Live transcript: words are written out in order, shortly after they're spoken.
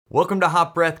Welcome to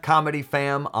Hot Breath Comedy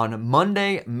Fam. On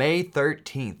Monday, May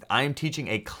 13th, I am teaching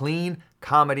a clean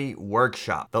comedy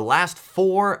workshop. The last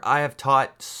 4 I have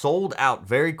taught sold out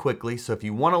very quickly, so if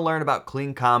you want to learn about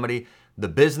clean comedy, the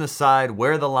business side,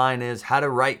 where the line is, how to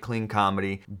write clean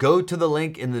comedy, go to the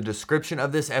link in the description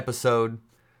of this episode,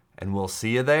 and we'll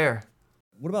see you there.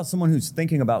 What about someone who's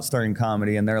thinking about starting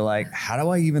comedy and they're like, how do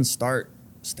I even start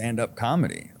stand-up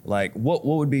comedy? Like, what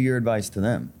would be your advice to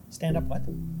them? Stand-up what?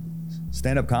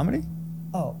 Stand-up comedy?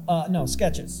 No,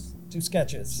 sketches. Do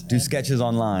sketches. Do sketches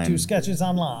online. Do sketches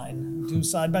online. Do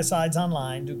side-by-sides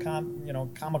online. Do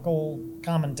comical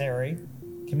commentary,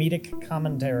 comedic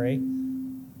commentary,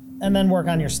 and then work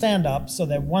on your stand-up so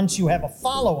that once you have a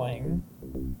following,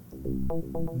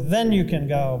 then you can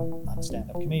go, I'm a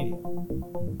stand-up comedian.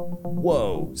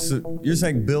 Whoa, so you're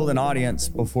saying build an audience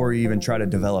before you even try to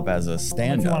develop as a If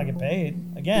stand-up? you want to get paid.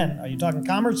 Again, are you talking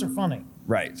commerce or funny?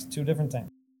 Right. It's two different things.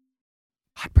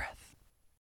 Hot Breath.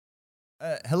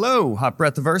 Hello, Hot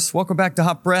Breathiverse. Welcome back to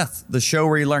Hot Breath, the show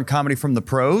where you learn comedy from the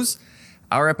pros.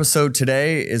 Our episode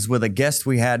today is with a guest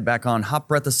we had back on Hot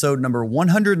Breath episode number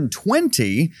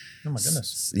 120. Oh my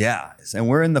goodness. Yeah, and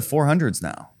we're in the 400s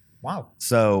now. Wow.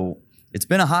 So it's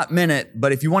been a hot minute,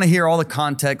 but if you want to hear all the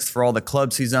context for all the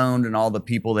clubs he's owned and all the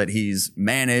people that he's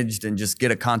managed and just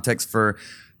get a context for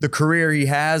the career he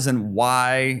has and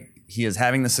why he is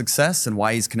having the success and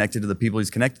why he's connected to the people he's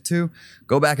connected to,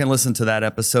 go back and listen to that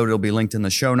episode. It'll be linked in the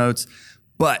show notes.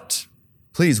 But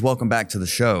please welcome back to the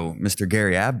show, Mr.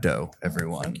 Gary Abdo,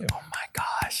 everyone. Thank you. Oh my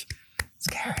gosh, it's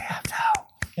Gary Abdo.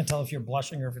 Can't tell if you're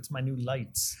blushing or if it's my new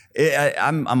lights.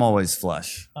 I'm always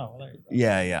flush. Oh, well, there you go.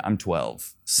 Yeah, I'm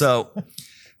 12. So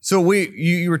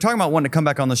you were talking about wanting to come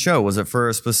back on the show. Was it for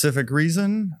a specific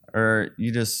reason, or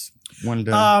you just wanted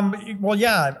to? Well,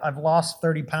 yeah, I've lost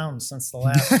 30 pounds since the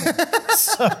last one.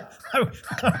 So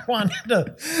I wanted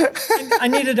to, I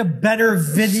needed a better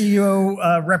video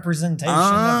representation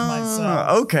of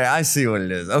myself. Okay, I see what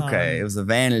it is. Okay, it was a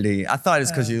vanity. I thought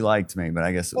it's because you liked me, but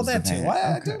I guess it Well, was that the too.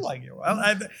 vanity. I do like you.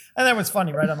 And that was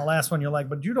funny, right? On the last one, you're like,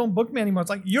 but you don't book me anymore. It's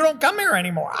like, you don't come here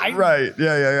anymore. Right,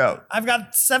 yeah. I've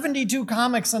got 72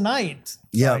 comics a night.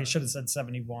 Yeah. Sorry, I should have said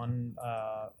 71.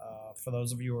 For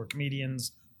those of you who are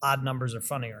comedians, odd numbers are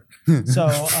funnier. So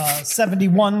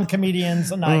 71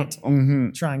 comedians a night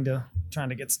trying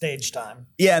to get stage time.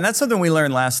 Yeah, and that's something we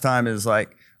learned last time is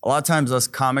like, a lot of times us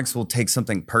comics will take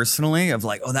something personally of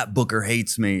like, oh, that booker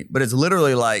hates me. But it's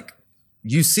literally like,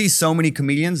 you see so many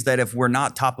comedians that if we're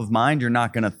not top of mind, you're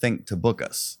not going to think to book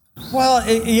us. Well,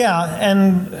 yeah,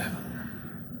 and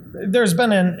there's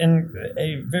been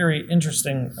a very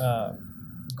interesting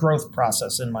growth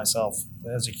process in myself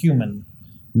as a human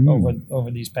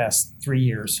over these past 3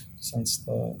 years since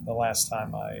the last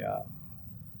time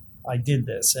I did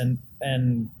this,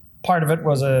 and part of it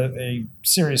was a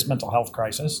serious mental health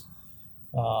crisis,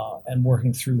 and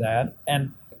working through that,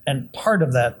 and part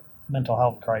of that mental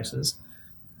health crisis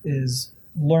is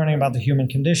learning about the human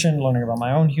condition, learning about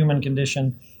my own human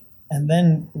condition, and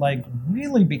then like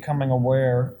really becoming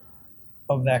aware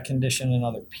of that condition in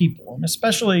other people, and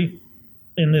especially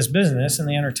in this business, in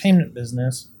the entertainment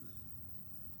business.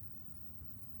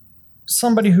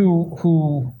 Somebody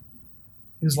who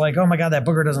is like, oh my God, that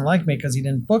booker doesn't like me because he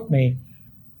didn't book me.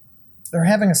 They're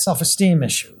having a self-esteem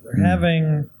issue. They're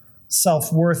having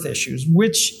self-worth issues,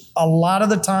 which a lot of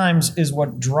the times is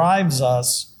what drives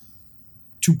us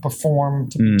to perform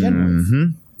to begin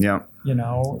with. Yeah. You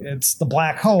know, it's the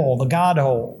black hole, the God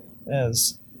hole,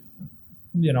 as,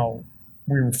 you know,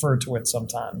 we refer to it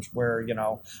sometimes, where, you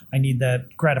know, I need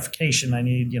that gratification. I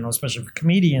need, you know, especially for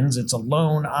comedians, it's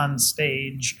alone on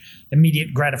stage,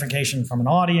 immediate gratification from an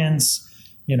audience,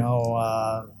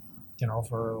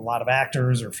 for a lot of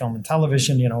actors or film and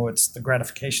television, you know, it's the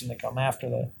gratification that come after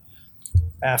the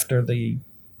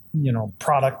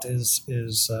product is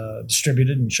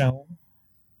distributed and shown.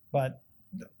 But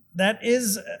that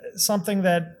is something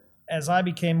that, as I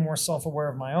became more self-aware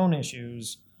of my own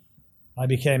issues, I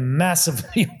became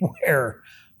massively aware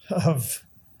of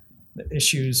the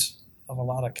issues of a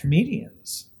lot of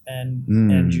comedians, and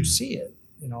you see it.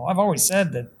 You know, I've always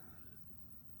said that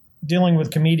dealing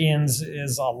with comedians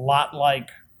is a lot like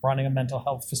running a mental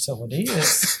health facility.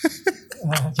 It's,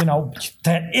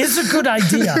 that is a good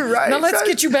idea. Right, now let's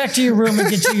get you back to your room and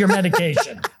get you your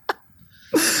medication.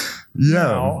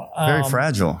 Yeah, very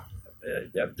fragile.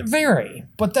 Very,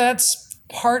 but that's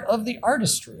part of the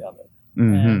artistry of it.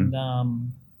 And,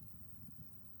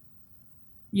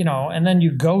 and then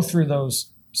you go through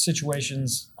those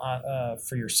situations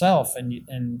for yourself, and you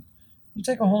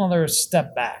take a whole other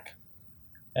step back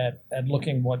at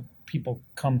looking what people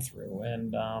come through.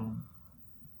 And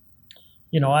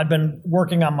I'd been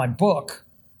working on my book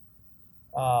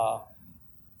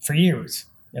for years,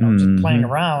 just playing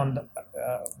around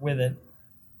with it.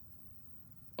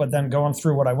 But then going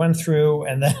through what I went through,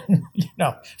 and then,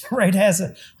 right as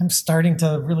I'm starting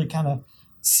to really kind of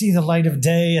see the light of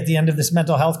day at the end of this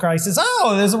mental health crisis.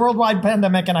 Oh, there's a worldwide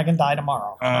pandemic and I can die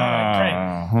tomorrow. All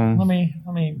right, great.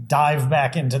 Let me dive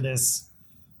back into this,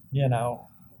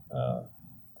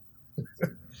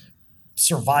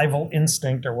 survival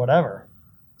instinct or whatever.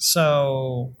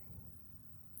 So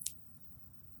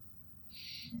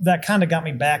that kind of got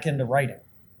me back into writing,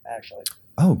 actually.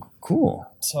 Oh, cool.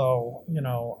 So,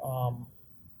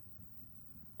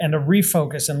 and a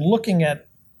refocus and looking at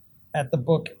the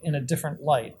book in a different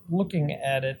light, looking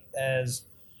at it as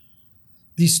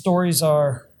these stories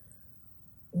are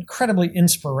incredibly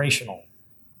inspirational.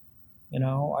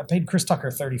 I paid Chris Tucker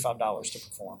 $35 to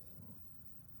perform,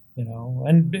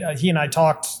 and he and I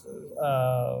talked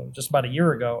just about a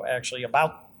year ago, actually,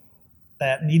 about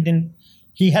that. And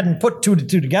he hadn't put two to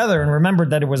two together and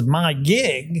remembered that it was my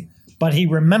gig, but he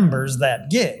remembers that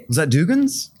gig. Was that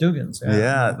Dugan's? Dugan's, yeah.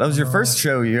 Yeah, that was your first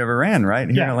show you ever ran, right?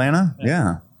 Here in Atlanta?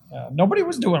 Yeah. Nobody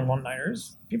was doing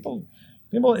one-nighters. People,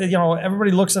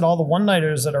 everybody looks at all the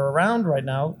one-nighters that are around right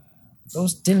now.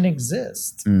 Those didn't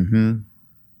exist. Mm-hmm.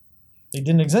 They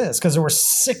didn't exist because there were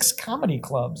 6 comedy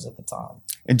clubs at the time.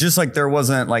 And just like there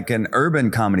wasn't like an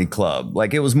urban comedy club,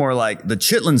 like it was more like the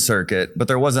Chitlin circuit, but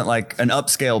there wasn't like an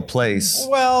upscale place.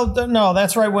 Well, no,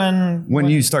 that's right when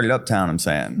you started Uptown, I'm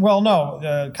saying. Well,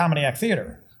 no, Comedy Act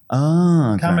Theater.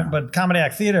 Oh, okay. But Comedy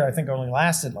Act Theater, I think, only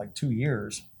lasted like 2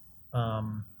 years.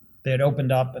 They had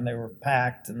opened up and they were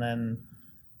packed, and then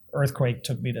Earthquake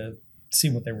took me to see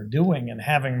what they were doing. And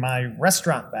having my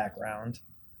restaurant background,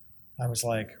 I was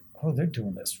like, oh, they're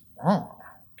doing this wrong,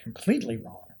 completely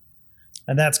wrong.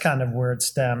 And that's kind of where it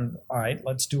stemmed. All right,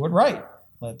 let's do it right.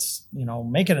 Let's,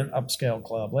 make it an upscale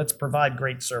club. Let's provide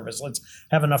great service. Let's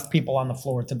have enough people on the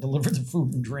floor to deliver the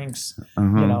food and drinks,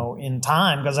 in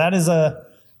time. Because that is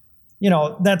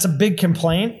that's a big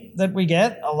complaint that we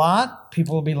get a lot.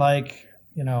 People will be like,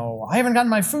 I haven't gotten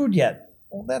my food yet.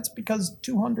 Well, that's because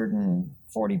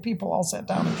 240 people all sat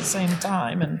down at the same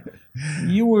time, and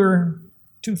you were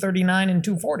 239 and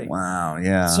 240. Wow,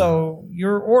 yeah. So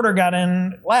your order got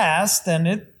in last, and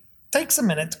it takes a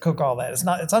minute to cook all that.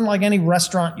 It's unlike any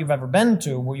restaurant you've ever been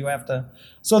to where you have to.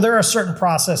 So there are certain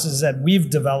processes that we've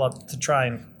developed to try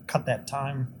and cut that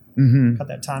time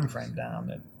frame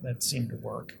down that seem to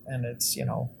work, and it's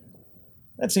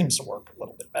that seems to work a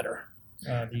little bit better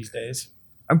these days.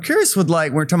 I'm curious with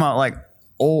we're talking about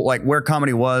old where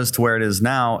comedy was to where it is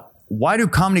now. Why do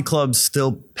comedy clubs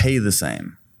still pay the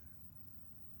same?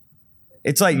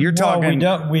 It's like you're talking.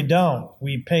 We don't.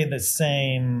 We pay the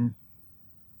same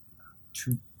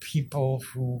to people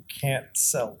who can't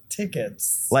sell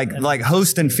tickets. Like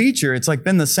host and feature, it's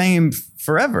been the same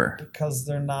forever. Because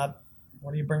they're not.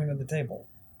 What are you bringing to the table?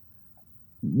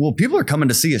 Well, people are coming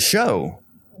to see a show.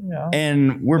 Yeah.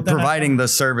 And we're providing the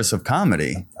service of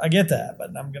comedy. I get that, but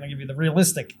I'm going to give you the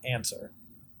realistic answer.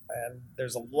 And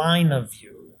there's a line of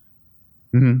you.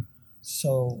 Mm-hmm.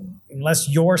 So unless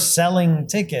you're selling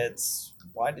tickets,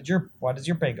 why does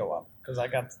your pay go up? Because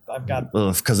I've got.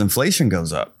 Well, because inflation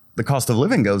goes up, the cost of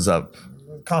living goes up,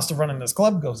 the cost of running this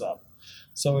club goes up.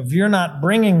 So if you're not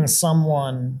bringing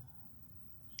someone,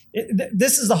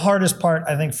 this is the hardest part,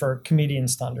 I think, for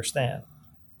comedians to understand.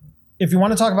 If you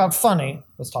want to talk about funny,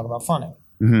 let's talk about funny.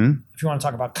 Mm-hmm. If you want to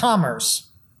talk about commerce,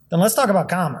 then let's talk about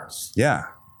commerce. Yeah.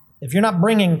 If you're not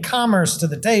bringing commerce to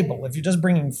the table, if you're just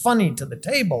bringing funny to the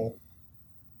table,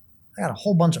 I got a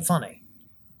whole bunch of funny.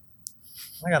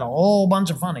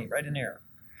 Right in here.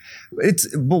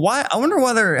 But why? I wonder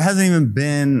why there hasn't even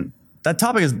been, that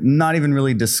topic is not even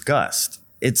really discussed.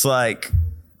 It's like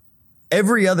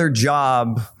every other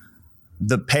job,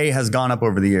 the pay has gone up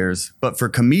over the years, but for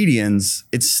comedians,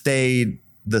 it's stayed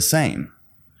the same.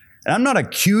 And I'm not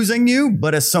accusing you,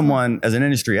 but as an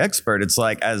industry expert, it's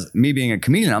like, as me being a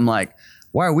comedian, I'm like,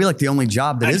 why are we the only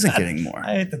job that isn't getting more?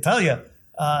 I hate to tell you,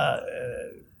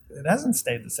 it hasn't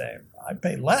stayed the same. I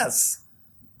pay less.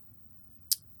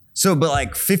 So, but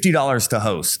 $50 to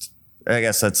host, I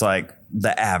guess that's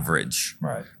the average.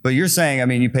 Right. But you're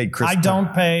saying, you paid Chris. I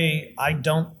don't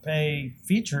pay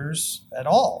features at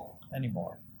all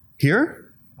anymore.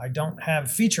 Here? I don't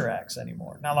have feature acts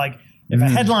anymore. Now, if a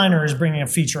headliner is bringing a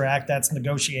feature act, that's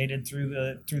negotiated through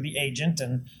the agent,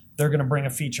 and they're going to bring a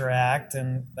feature act,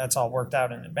 and that's all worked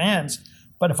out in advance.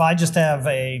 But if I just have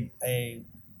a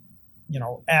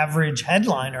average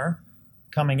headliner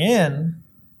coming in,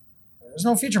 there's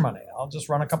no feature money. I'll just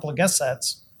run a couple of guest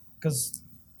sets because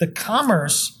the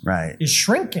commerce is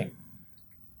shrinking.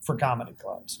 for comedy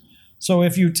clubs. So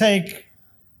if you take,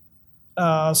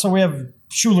 so we have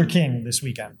Schuler King this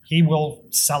weekend. He will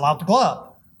sell out the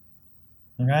club.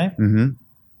 Okay? Mm-hmm.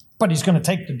 But he's going to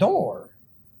take the door.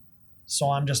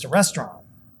 So I'm just a restaurant.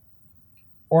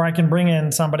 Or I can bring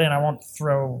in somebody, and I won't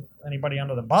throw anybody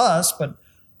under the bus, but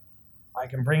I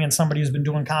can bring in somebody who's been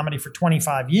doing comedy for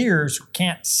 25 years who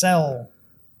can't sell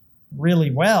really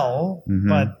well,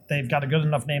 but they've got a good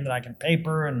enough name that I can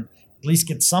paper and at least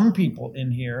get some people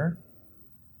in here.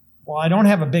 Well, I don't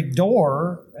have a big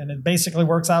door, and it basically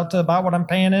works out to about what I'm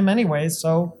paying him anyway,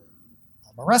 so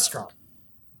I'm a restaurant.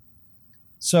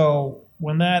 So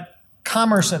when that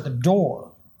commerce at the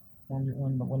door,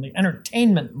 when the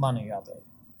entertainment money of it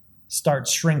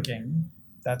starts shrinking,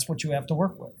 that's what you have to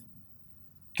work with.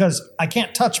 Because I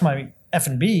can't touch my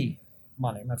F&B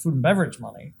money, my food and beverage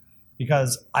money,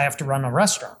 because I have to run a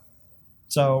restaurant.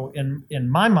 So in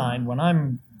my mind, when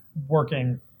I'm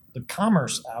working the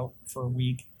commerce out for a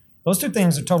week, those two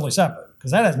things are totally separate,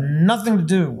 because that has nothing to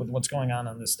do with what's going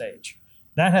on this stage.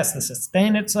 That has to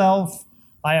sustain itself.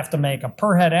 I have to make a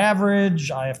per head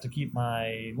average. I have to keep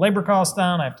my labor costs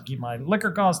down. I have to keep my liquor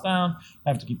costs down. I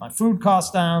have to keep my food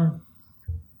costs down.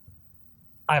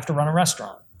 I have to run a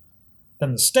restaurant.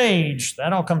 Then the stage,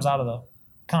 that all comes out of the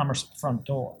commerce at the front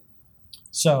door.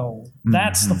 So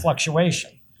that's the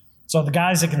fluctuation. So the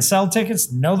guys that can sell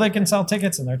tickets know they can sell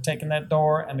tickets, and they're taking that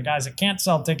door. And the guys that can't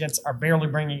sell tickets are barely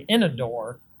bringing in a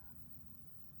door.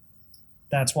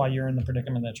 That's why you're in the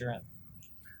predicament that you're in.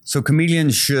 So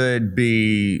comedians should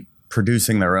be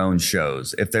producing their own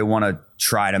shows if they want to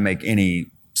try to make any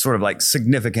sort of like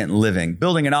significant living,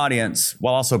 building an audience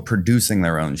while also producing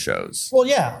their own shows. Well,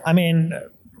 yeah. I mean,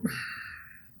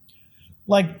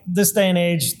 like this day and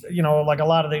age, you know, like a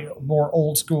lot of the more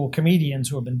old school comedians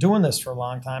who have been doing this for a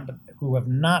long time, but who have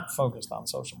not focused on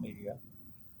social media,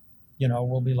 you know,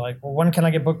 will be like, well, when can I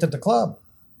get booked at the club?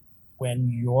 When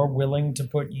you're willing to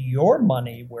put your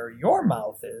money where your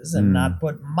mouth is and not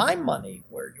put my money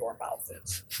where your mouth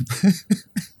is.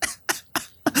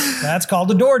 That's called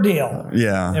a door deal.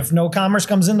 Yeah. If no commerce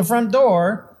comes in the front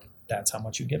door, that's how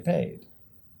much you get paid.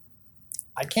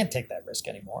 I can't take that risk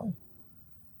anymore.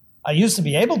 I used to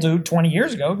be able to 20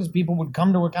 years ago because people would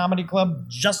come to a comedy club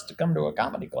just to come to a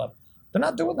comedy club. They're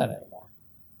not doing that anymore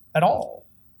at all.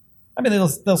 I mean,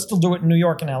 they'll still do it in New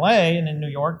York and LA, and in New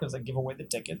York because they give away the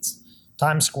tickets.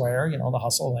 Times Square, you know, the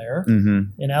hustle there.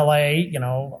 In LA, you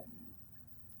know,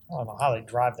 I don't know how they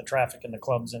drive the traffic in the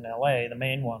clubs in LA, the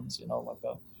main ones, you know, like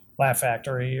the Laugh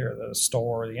Factory or the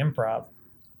Store or the Improv.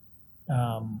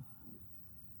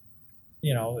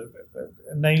 You know,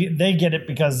 and they get it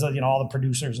because, you know, all the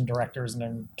producers and directors and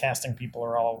then casting people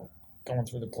are all going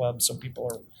through the clubs, so people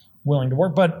are willing to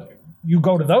work. But you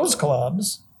go to those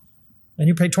clubs and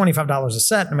you pay $25 a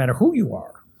set no matter who you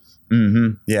are.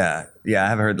 Yeah. I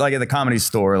have heard, like at the Comedy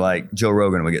Store, like Joe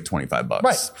Rogan would get $25.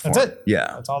 Right. That's it.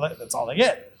 Yeah. That's all they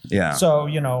get. Yeah. So,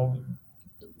 you know,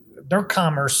 their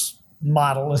commerce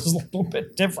model is a little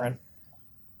bit different.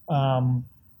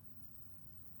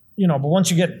 You know, but once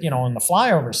you get, you know, in the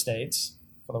flyover states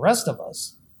for the rest of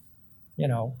us, you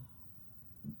know,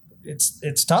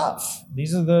 it's tough.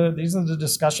 These are the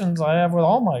discussions I have with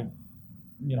all my,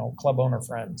 you know, club owner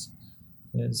friends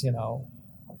is, you know,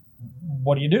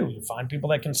 what do? You find people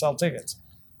that can sell tickets.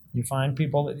 You find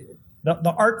people that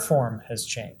the art form has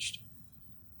changed.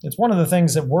 It's one of the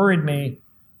things that worried me,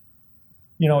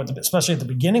 you know, especially at the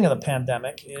beginning of the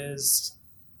pandemic, is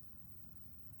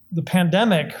the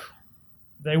pandemic.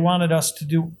 They wanted us to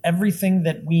do everything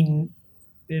that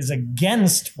is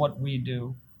against what we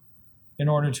do in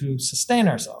order to sustain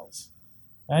ourselves,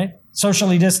 right?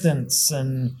 Socially distance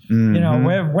and, you know,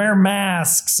 wear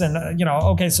masks and, you know,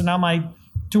 okay, so now my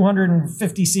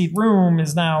 250 seat room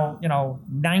is now, you know,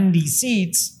 90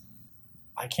 seats.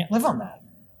 I can't live on that.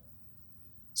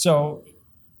 So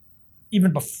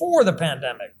even before the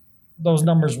pandemic, those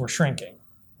numbers were shrinking.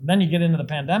 And then you get into the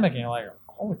pandemic and you're like,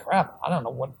 holy crap, I don't know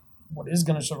what is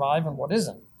going to survive and what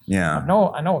isn't. Yeah.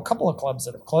 I know a couple of clubs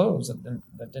that have closed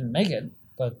that didn't make it,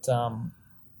 but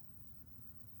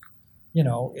you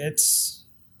know, it's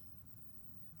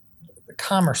the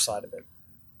commerce side of it.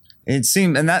 It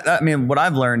seemed, and that, I mean, what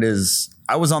I've learned is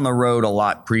I was on the road a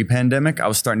lot pre-pandemic. I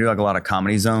was starting to do like a lot of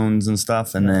comedy zones and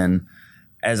stuff. And then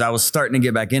as I was starting to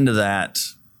get back into that,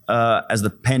 as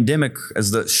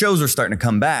the shows were starting to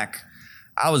come back,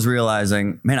 I was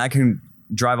realizing, man, I can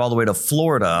drive all the way to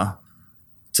Florida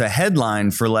to headline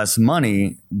for less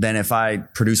money than if I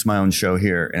produce my own show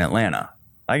here in Atlanta.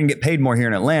 I can get paid more here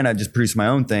in Atlanta, just produce my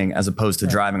own thing as opposed to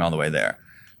driving all the way there.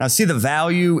 Now, I see the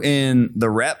value in the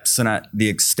reps and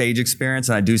the stage experience,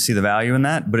 and I do see the value in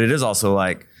that. But it is also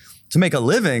like, to make a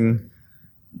living,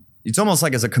 it's almost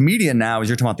like as a comedian now, as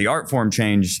you're talking about the art form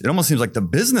change, it almost seems like the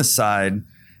business side,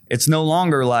 it's no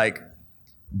longer like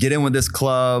get in with this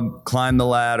club, climb the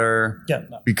ladder,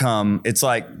 it's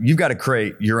like you've got to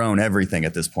create your own everything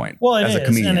at this point. Well, it as is, a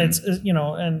comedian. and it's, you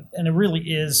know, and it really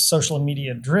is social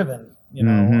media driven. You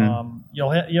know,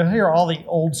 you'll hear all the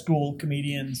old school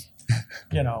comedians,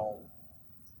 you know,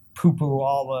 poo-poo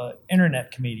all the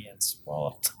internet comedians.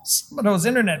 Well, some of those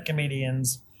internet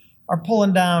comedians are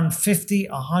pulling down 50,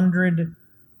 100,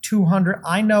 200.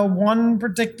 I know one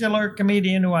particular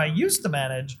comedian who I used to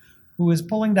manage who is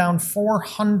pulling down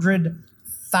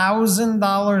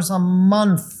 $400,000 a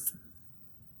month.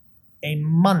 A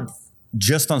month.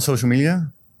 Just on social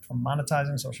media? From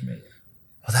monetizing social media.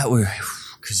 Well, that would,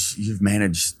 because you've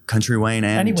managed Country Wayne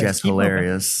and Jessica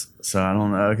Hilarious. So I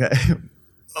don't know. Okay.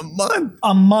 A month.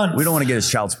 A month. We don't want to get his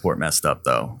child support messed up,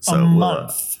 though. So a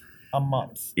month. A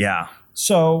month. Yeah.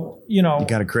 So, you know. You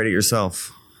got to credit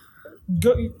yourself.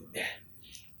 The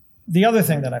other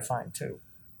thing that I find, too,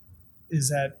 is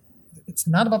that it's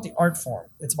not about the art form.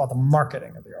 It's about the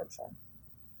marketing of the art form.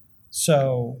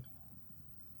 So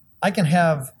I can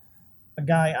have a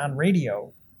guy on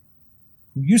radio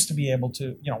who used to be able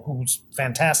to, you know, who's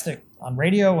fantastic on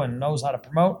radio and knows how to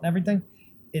promote and everything.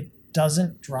 It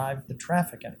doesn't drive the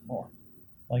traffic anymore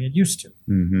like it used to.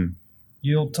 Mm-hmm.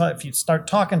 If you start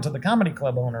talking to the comedy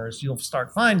club owners, you'll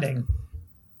start finding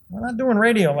we're not doing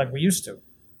radio like we used to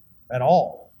at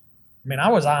all. I mean, I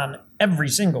was on every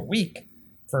single week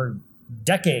for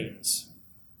decades.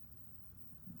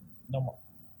 No more.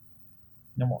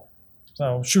 No more.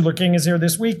 So Schuler King is here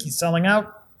this week. He's selling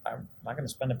out. I'm not going to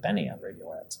spend a penny on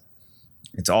radio ads.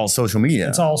 It's all social media.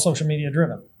 It's all social media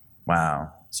driven.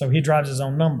 Wow. So he drives his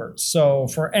own numbers. So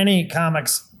for any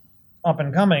comics up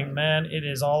and coming, man, it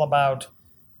is all about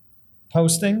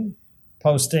posting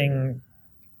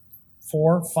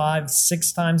 4, 5,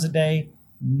 6 times a day,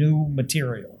 new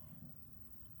material.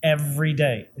 Every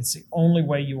day. It's the only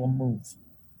way you will move.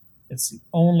 It's the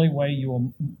only way you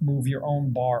will move your own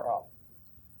bar up.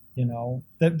 You know,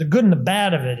 the good and the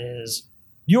bad of it is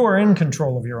you are in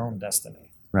control of your own destiny.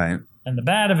 Right. And the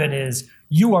bad of it is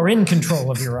you are in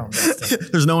control of your own destiny.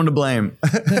 There's no one to blame.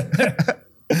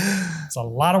 It's a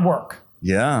lot of work.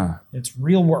 Yeah. It's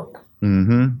real work.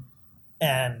 Mm-hmm.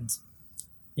 And,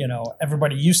 you know,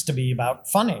 everybody used to be about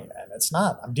funny, and it's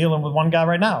not. I'm dealing with one guy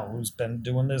right now who's been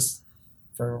doing this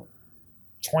for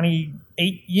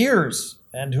 28 years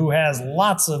and who has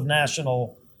lots of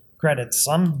national credits,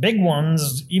 some big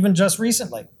ones, even just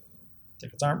recently.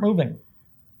 Tickets aren't moving.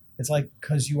 It's like,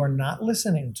 because you are not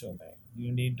listening to me.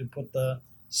 You need to put the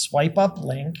swipe up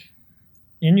link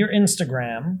in your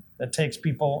Instagram that takes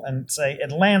people and say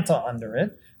Atlanta under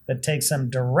it, that takes them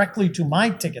directly to my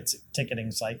ticketing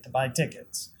site to buy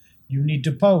tickets. You need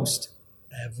to post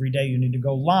every day. You need to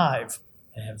go live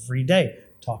every day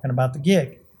talking about the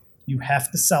gig. You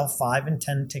have to sell 5 and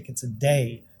 10 tickets a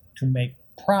day to make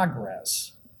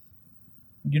progress.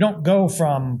 You don't go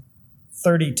from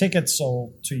 30 tickets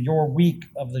sold to your week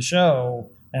of the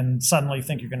show and suddenly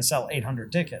think you're going to sell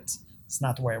 800 tickets. It's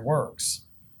not the way it works.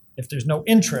 If there's no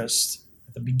interest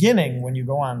at the beginning when you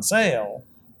go on sale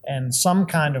and some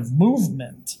kind of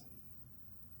movement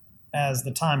as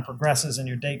the time progresses and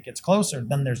your date gets closer,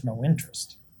 then there's no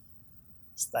interest.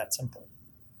 It's that simple.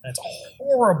 And it's a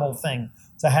horrible thing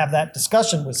to have that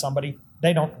discussion with somebody.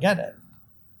 They don't get it.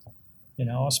 You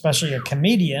know, especially a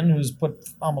comedian who's put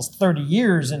almost 30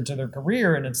 years into their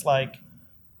career, and it's like,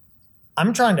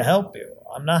 I'm trying to help you.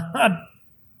 I'm not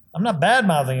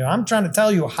bad-mouthing you. I'm trying to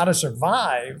tell you how to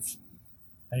survive,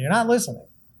 and you're not listening.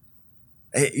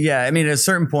 Yeah, I mean, at a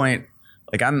certain point,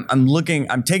 like I'm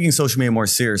taking social media more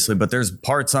seriously, but there's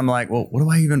parts I'm like, well, what do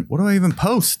I even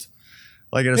post?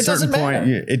 Like at a certain point,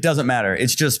 it doesn't matter.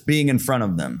 It's just being in front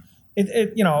of them.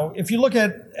 You know, if you look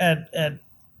at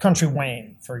Country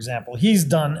Wayne, for example, he's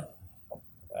done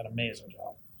an amazing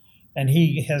job, and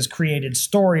he has created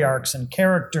story arcs and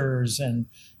characters, and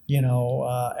you know,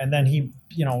 and then he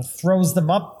throws them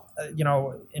up,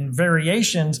 in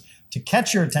variations to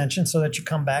catch your attention, so that you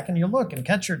come back and you look, and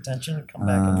catch your attention and come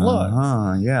back and look.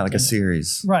 Yeah, like a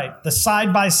series. Right, the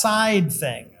side by side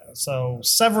thing. So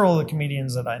several of the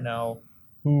comedians that I know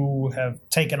who have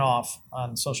taken off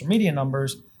on social media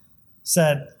numbers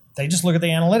said they just look at the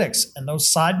analytics, and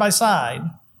those side by side,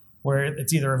 where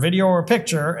it's either a video or a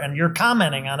picture, and you're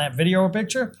commenting on that video or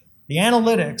picture, the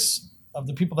analytics of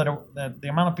the people the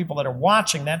amount of people that are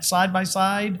watching that side by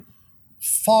side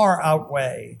far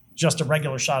outweigh just a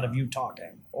regular shot of you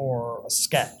talking or a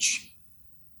sketch.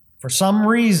 For some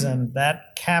reason,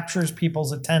 that captures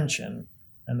people's attention,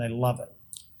 and they love it.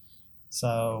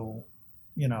 So,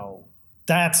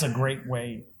 that's a great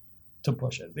way to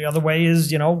push it. The other way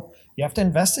is, you have to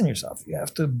invest in yourself. You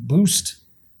have to boost,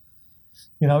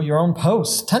 your own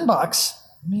posts. $10.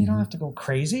 I mean, you don't have to go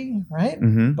crazy, right?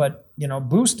 But,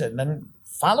 boost it and then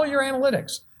follow your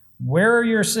analytics. Where are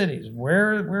your cities?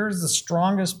 Where's the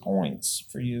strongest points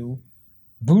for you?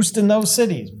 Boost in those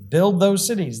cities, build those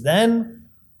cities. Then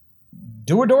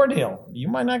do a door deal. You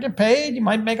might not get paid. You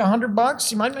might make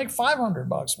 $100. You might make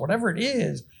 $500. Whatever it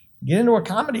is, get into a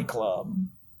comedy club.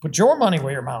 Put your money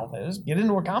where your mouth is. Get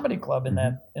into a comedy club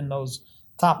in those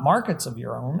top markets of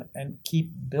your own and keep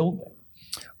building.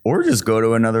 Or just go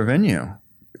to another venue.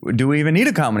 Do we even need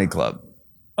a comedy club?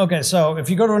 Okay, so if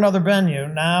you go to another venue,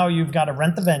 now you've got to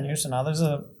rent the venue. So now there's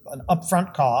an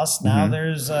upfront cost. Now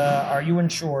there's, are you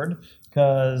insured?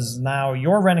 Because now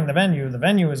you're renting the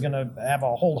venue is going to have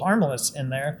a hold harmless in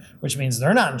there, which means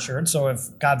they're not insured. So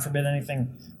if, God forbid,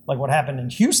 anything like what happened in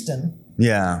Houston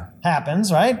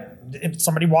happens, right? If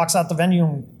somebody walks out the venue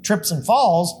and trips and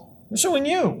falls, they're suing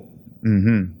you.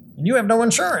 And you have no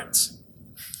insurance.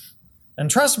 And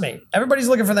trust me, everybody's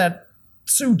looking for that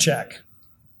sue check.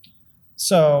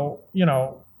 So,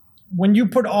 when you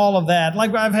put all of that,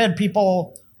 like I've had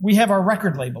people, we have our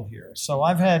record label here. So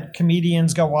I've had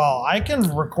comedians go, well, I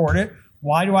can record it.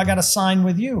 Why do I got to sign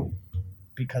with you?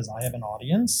 Because I have an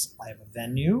audience, I have a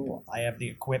venue, I have the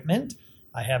equipment,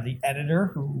 I have the editor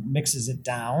who mixes it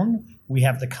down. We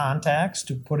have the contacts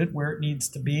to put it where it needs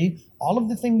to be. All of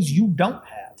the things you don't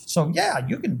have. So yeah,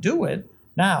 you can do it.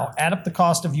 Now, add up the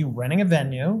cost of you renting a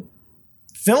venue,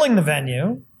 filling the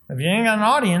venue. If you ain't got an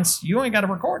audience, you ain't got a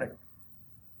recording.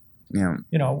 Yeah.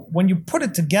 When you put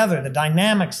it together, the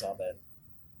dynamics of it,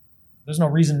 there's no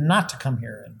reason not to come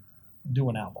here and do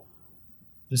an album.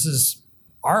 This is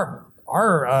our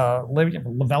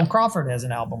Lavelle Crawford has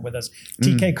an album with us.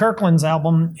 TK Kirkland's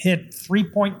album hit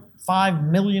 3.5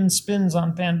 million spins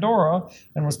on Pandora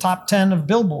and was top 10 of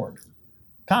Billboard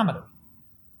comedy.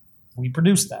 We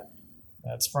produced that.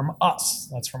 That's from us.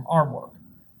 That's from our work.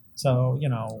 So,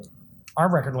 our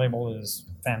record label is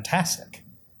fantastic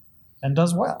and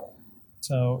does well.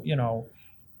 So,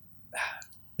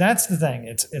 that's the thing.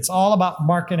 It's all about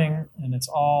marketing and it's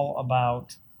all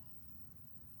about.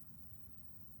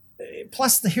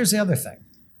 Plus, here's the other thing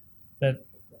that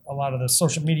a lot of the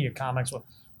social media comics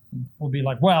will be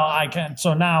like, well, I can.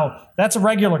 So now that's a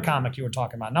regular comic you were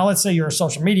talking about. Now let's say you're a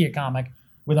social media comic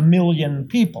with 1 million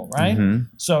people, right?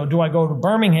 So do I go to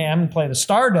Birmingham and play the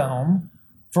Stardome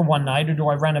for one night, or do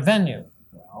I rent a venue?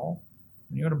 Well,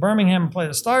 when you go to Birmingham and play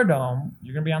the Stardome,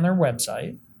 you're going to be on their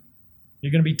website.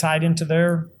 You're going to be tied into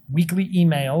their weekly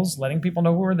emails, letting people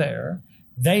know who are there.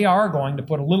 They are going to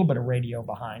put a little bit of radio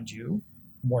behind you,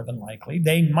 more than likely.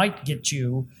 They might get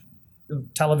you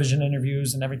television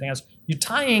interviews and everything else. You're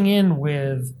tying in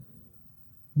with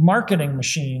marketing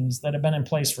machines that have been in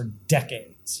place for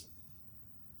decades.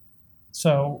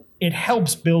 So it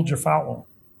helps build your following.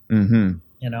 And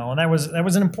that was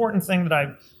an important thing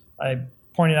that I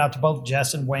pointed out to both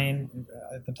Jess and Wayne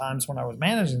at the times when I was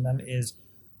managing them is,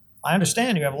 I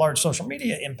understand you have a large social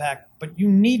media impact, but you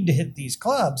need to hit these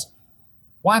clubs.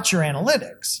 Watch your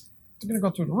analytics. They're going to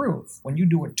go through the roof. When you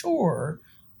do a tour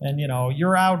and,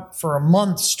 you're out for a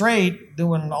month straight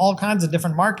doing all kinds of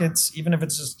different markets, even if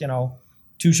it's just,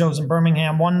 2 shows in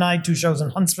Birmingham one night, 2 shows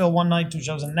in Huntsville one night, 2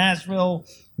 shows in Nashville,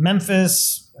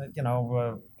 Memphis,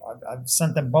 I've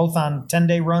sent them both on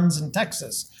 10-day runs in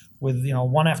Texas with,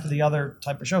 one after the other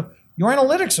type of show. Your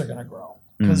analytics are going to grow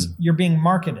because you're being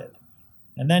marketed.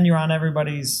 And then you're on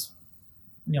everybody's,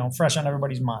 fresh on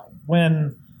everybody's mind.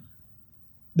 When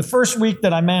the first week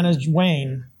that I managed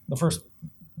Wayne, the first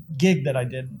gig that I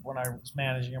did when I was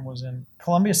managing him was in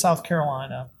Columbia, South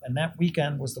Carolina. And that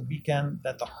weekend was the weekend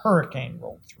that the hurricane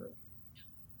rolled through.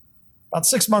 About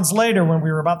 6 months later, when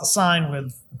we were about to sign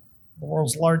with the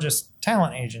world's largest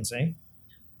talent agency,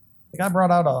 the guy brought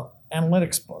out an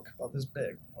analytics book about this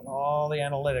big, with all the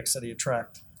analytics that he had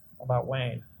tracked about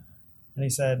Wayne. And he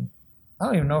said, I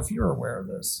don't even know if you're aware of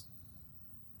this.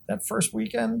 That first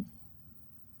weekend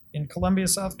in Columbia,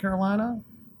 South Carolina,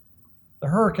 the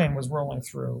hurricane was rolling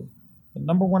through. The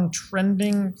number one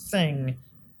trending thing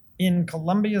in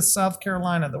Columbia, South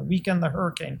Carolina, the weekend the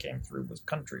hurricane came through was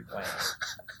Country Wayne.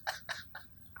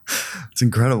 It's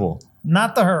incredible.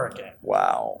 Not the hurricane.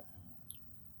 Wow.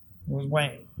 It was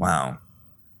Wayne. Wow.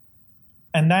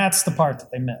 And that's the part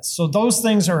that they miss. So those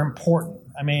things are important.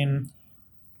 I mean,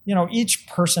 each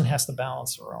person has to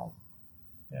balance their own,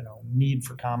 need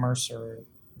for commerce or,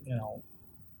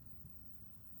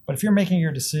 but if you're making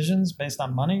your decisions based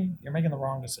on money, you're making the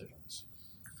wrong decisions.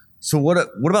 So what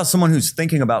about someone who's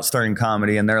thinking about starting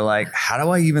comedy and they're like, how do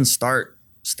I even start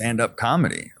stand-up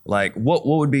comedy? Like, what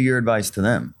would be your advice to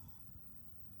them?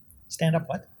 Stand up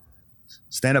what?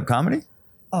 Stand-up comedy?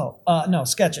 Oh, no,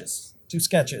 sketches. Do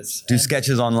sketches. Do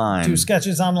sketches online. Do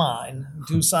sketches online.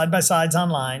 Do side-by-sides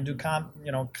online. Do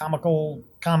comical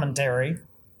commentary,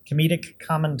 comedic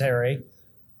commentary.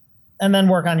 And then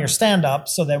work on your stand-up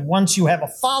so that once you have a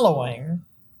following,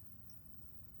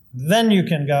 then you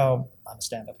can go, I'm a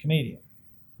stand-up comedian.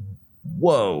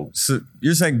 Whoa. So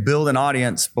you're saying build an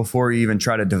audience before you even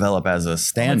try to develop as a If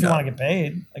stand-up. you want to get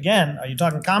paid. Again, are you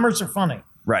talking commerce or funny?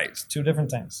 Right. Two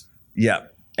different things. Yeah.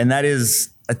 And that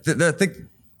is, I think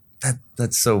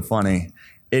that's so funny.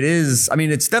 It is, I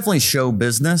mean, it's definitely show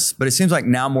business, but it seems like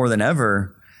now more than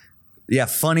ever, yeah,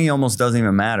 funny almost doesn't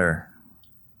even matter.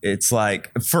 It's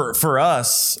like, for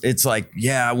us, it's like,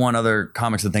 yeah, I want other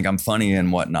comics to think I'm funny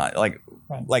and whatnot. Like,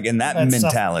 Right. like in that That's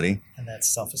mentality. And that's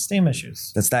self-esteem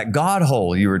issues. That's that God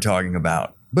hole you were talking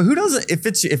about. But who doesn't, if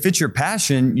it's your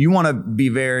passion, you want to be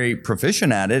very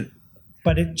proficient at it.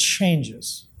 But it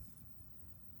changes.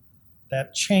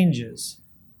 That changes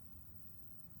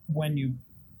when you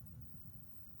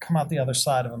come out the other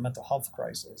side of a mental health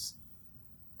crisis.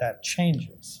 That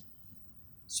changes.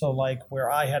 So like where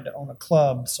I had to own a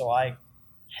club, so I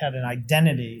had an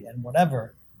identity and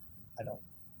whatever, I don't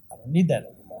need that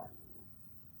anymore.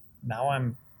 Now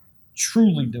I'm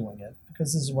truly doing it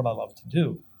because this is what I love to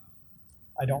do.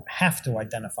 I don't have to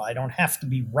identify. I don't have to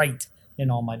be right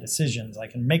in all my decisions. I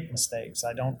can make mistakes.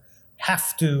 I don't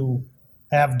have to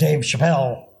have Dave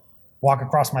Chappelle walk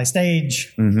across my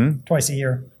stage twice a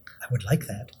year. I would like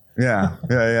that. Yeah.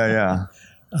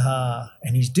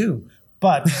 And he's due.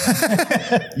 But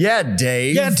Yeah,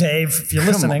 Dave. yeah, Dave, if you're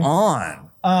listening. Come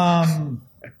on.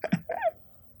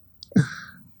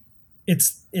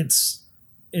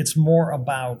 It's more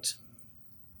about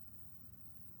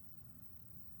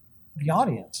the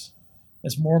audience.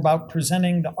 It's more about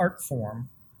presenting the art form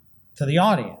to the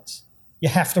audience. You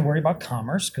have to worry about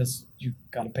commerce because you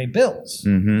got to pay bills.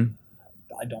 Mm-hmm.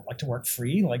 I don't like to work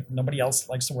free. Like nobody else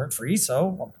likes to work free,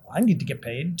 so I need to get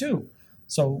paid too.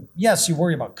 So yes, you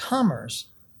worry about commerce,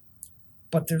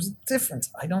 but there's a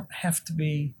difference. I don't have to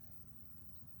be.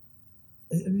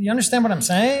 You understand what I'm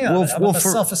saying? About the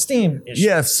self-esteem issue.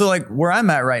 Yeah. So like where I'm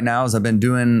at right now is I've been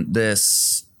doing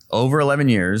this over 11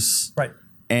 years. Right.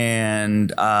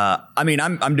 And I mean,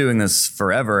 I'm doing this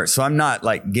forever. So I'm not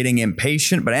like getting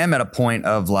impatient, but I am at a point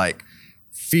of like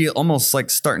feel almost like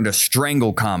starting to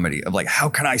strangle comedy of like, how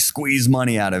can I squeeze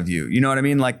money out of you? You know what I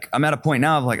mean? Like I'm at a point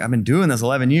now of like, I've been doing this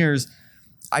 11 years.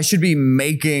 I should be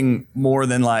making more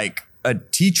than like a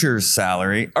teacher's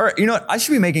salary, or you know what? I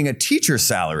should be making a teacher's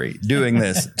salary doing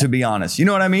this, to be honest. You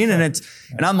know what I mean? And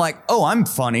I'm like, oh, I'm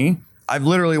funny. I've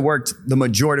literally worked the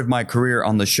majority of my career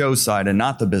on the show side and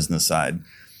not the business side.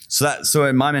 So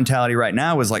in my mentality right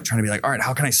now is like trying to be like, all right,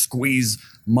 how can I squeeze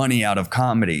money out of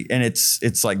comedy? And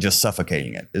it's like just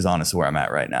suffocating it is honestly where I'm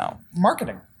at right now.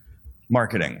 Marketing.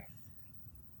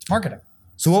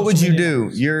 So what would you do?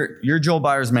 You're Joel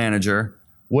Byers' manager.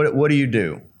 What do you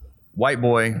do? White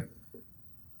boy.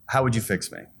 How would you fix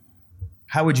me?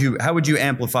 How would you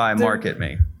amplify and market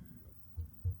me?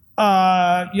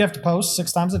 You have to post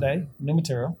 6 times a day, new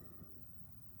material.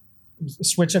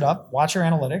 Switch it up. Watch your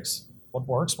analytics. What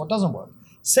works, what doesn't work.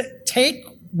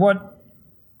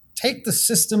 Take the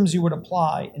systems you would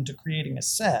apply into creating a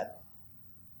set,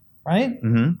 right?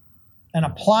 Mm-hmm. And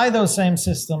apply those same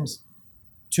systems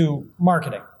to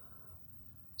marketing.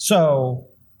 So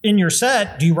in your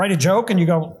set, do you write a joke and you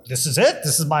go, this is it?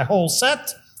 This is my whole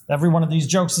set. Every one of these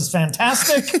jokes is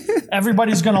fantastic.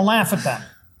 Everybody's going to laugh at them.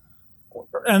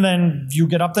 And then you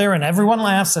get up there and everyone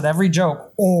laughs at every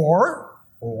joke. Or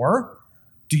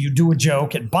do you do a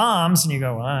joke, it bombs, and you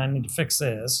go, I need to fix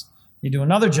this. You do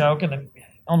another joke and it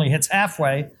only hits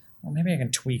halfway. Well, maybe I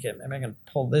can tweak it. Maybe I can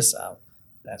pull this out.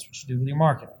 That's what you do with your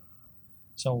marketing.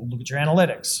 So look at your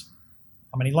analytics.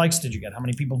 How many likes did you get? How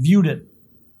many people viewed it?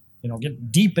 You know,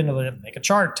 get deep into it. Make a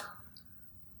chart.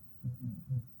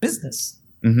 Business.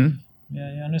 Mm-hmm.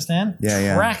 Yeah, you understand?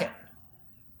 Yeah. Track it.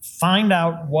 Find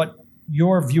out what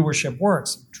your viewership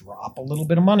works. Drop a little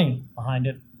bit of money behind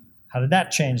it. How did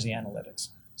that change the analytics?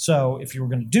 So if you were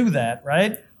going to do that,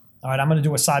 right? All right, I'm going to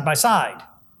do a side-by-side.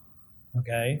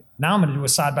 Okay. Now I'm going to do a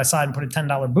side-by-side and put a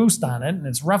 $10 boost on it, and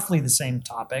it's roughly the same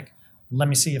topic. Let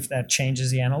me see if that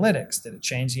changes the analytics. Did it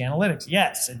change the analytics?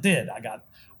 Yes, it did. I got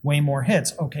way more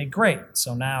hits. Okay, great.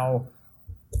 So now,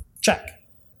 check.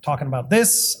 Talking about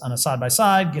this on a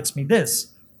side-by-side gets me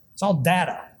this. It's all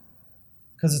data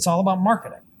because it's all about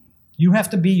marketing. You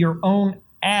have to be your own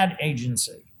ad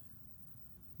agency.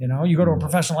 You know, you go to a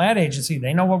professional ad agency,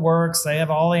 they know what works. They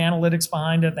have all the analytics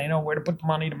behind it. They know where to put the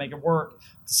money to make it work,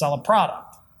 to sell a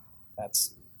product.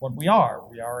 That's what we are.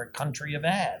 We are a country of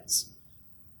ads,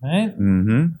 right?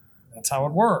 Mm-hmm. That's how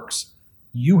it works.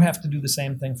 You have to do the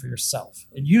same thing for yourself.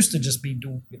 It used to just be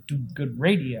do good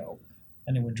radio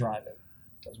and it would drive it.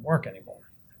 It doesn't work anymore.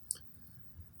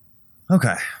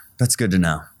 Okay. That's good to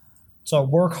know. So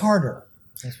work harder.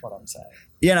 That's what I'm saying.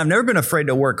 Yeah, and I've never been afraid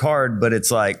to work hard, but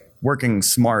it's like working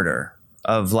smarter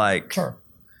of like, Sure.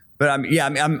 but I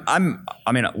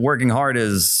mean, working hard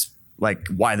is like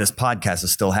why this podcast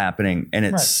is still happening and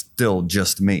it's Right. still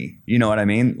just me. You know what I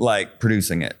mean? Like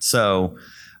producing it. So,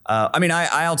 I mean, I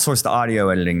outsource the audio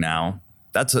editing now.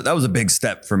 That was a big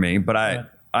step for me, but Right.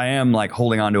 I am like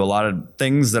holding on to a lot of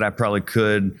things that I probably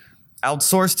could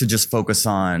outsource to just focus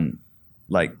on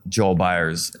like Joel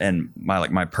Byers and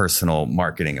my personal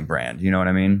marketing and brand. You know what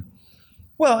I mean?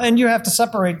 Well, and you have to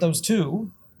separate those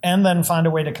two and then find a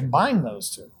way to combine those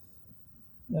two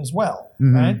as well,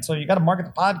 right? So you got to market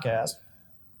the podcast,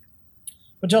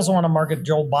 but you also want to market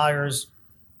Joel Byers,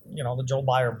 you know, the Joel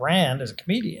Byer brand as a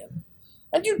comedian.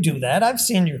 And you do that. I've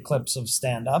seen your clips of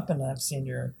stand-up and I've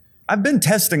seen I've been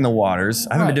testing the waters.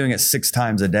 I haven't been Right. doing it 6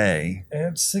 times a day.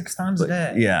 it's 6 times a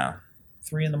day. Yeah.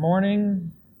 3 in the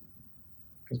morning,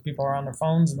 because people are on their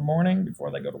phones in the morning before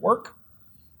they go to work,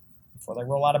 before they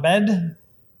roll out of bed,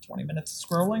 20 minutes of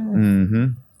scrolling. Mm-hmm.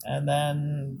 And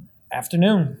then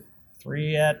afternoon,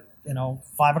 3 at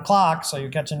 5 o'clock, so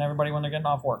you're catching everybody when they're getting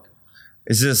off work.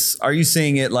 Are you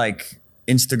seeing it like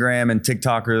Instagram and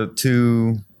TikTok or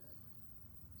too?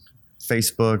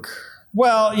 Facebook?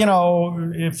 Well,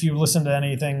 if you listen to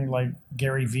anything like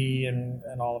Gary Vee and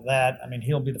all of that, I mean,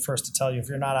 he'll be the first to tell you if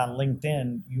you're not on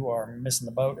LinkedIn, you are missing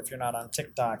the boat. If you're not on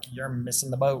TikTok, you're missing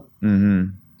the boat.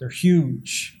 Mm-hmm. They're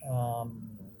huge.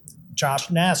 Josh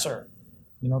Nasser,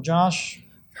 Josh?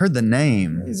 Heard the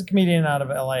name. He's a comedian out of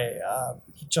LA.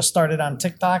 He just started on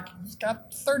TikTok. He's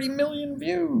got 30 million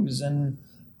views. And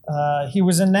he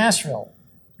was in Nashville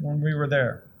when we were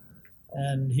there.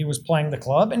 And he was playing the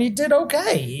club, and he did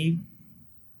okay. He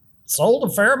sold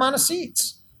a fair amount of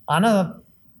seats on a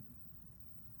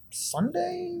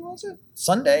Sunday, was it?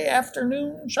 Sunday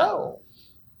afternoon show,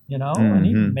 and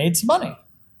he made some money.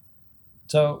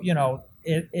 So,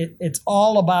 it's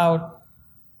all about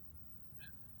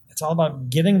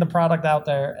getting the product out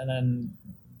there and then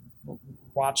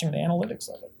watching the analytics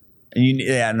of it.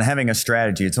 And having a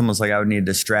strategy. It's almost like I would need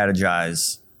to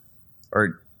strategize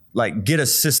or like get a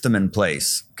system in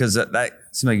place, because that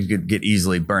something you could get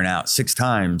easily burn out 6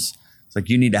 times. It's like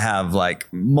you need to have like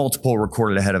multiple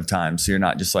recorded ahead of time, so you're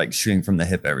not just like shooting from the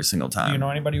hip every single time. Do you know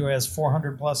anybody who has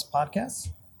 400 plus podcasts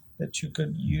that you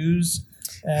could use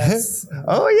as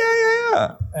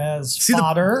as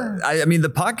fodder? I mean, the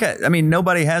podcast. I mean,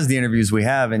 nobody has the interviews we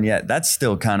have, and yet that's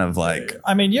still kind of like.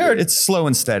 I mean, it's slow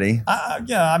and steady.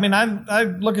 Yeah, I mean, I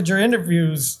look at your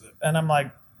interviews and I'm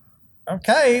like,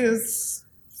 okay, it's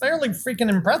fairly freaking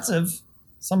impressive,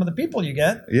 some of the people you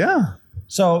get. Yeah.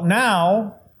 So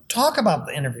now talk about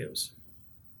the interviews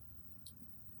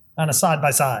on a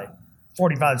side-by-side,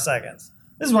 45 seconds.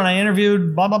 This is when I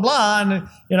interviewed blah, blah, blah. And,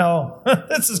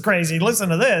 this is crazy. Listen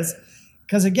to this.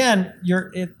 Because again,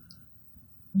 you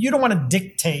don't want to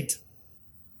dictate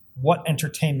what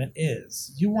entertainment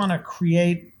is. You want to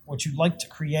create what you like to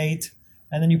create,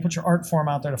 and then you put your art form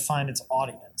out there to find its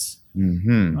audience.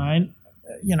 Mm-hmm. Right?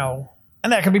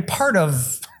 And that could be part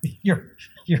of your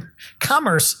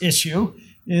commerce issue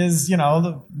is,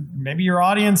 maybe your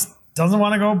audience doesn't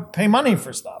want to go pay money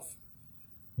for stuff,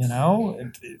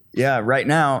 Yeah, right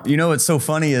now, what's so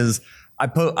funny is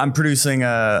I'm producing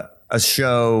a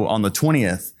show on the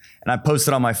 20th, and I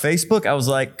posted on my Facebook. I was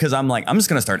like, because I'm just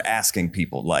going to start asking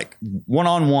people like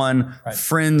one-on-one, Right.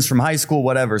 friends from high school,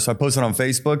 whatever. So I posted on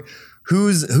Facebook,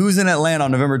 who's in Atlanta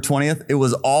on November 20th? It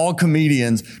was all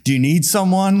comedians. Do you need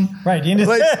someone? Right. You need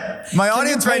Like, my Can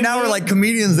audience you right pay now me? are like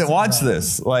comedians that watch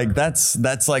this. Like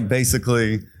that's like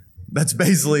basically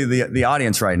the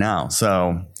audience right now.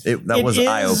 So that was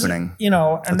eye-opening. And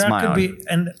That's my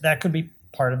that could be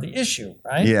part of the issue,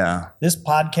 right? Yeah. This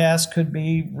podcast could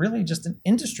be really just an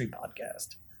industry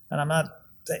podcast.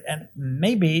 And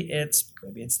maybe it's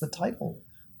the title.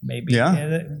 Maybe,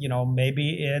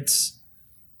 maybe it's,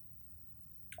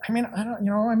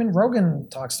 Rogan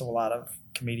talks to a lot of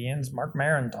comedians. Mark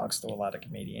Maron talks to a lot of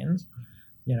comedians,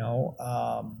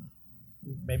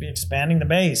 maybe expanding the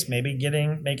base, maybe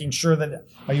making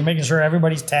sure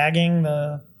everybody's tagging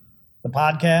the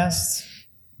podcasts?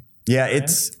 Yeah,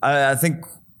 it's, I think,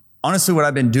 honestly, what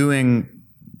I've been doing,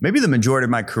 maybe the majority of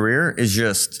my career is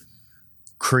just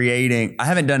creating. I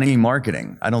haven't done any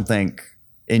marketing, I don't think,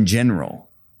 in general.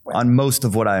 on most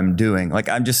of what I'm doing. Like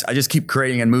I just keep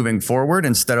creating and moving forward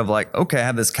instead of like, okay, I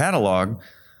have this catalog.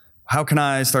 How can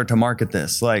I start to market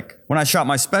this? Like when I shot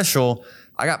my special,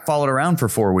 I got followed around for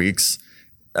 4 weeks.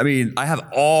 I mean, I have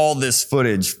all this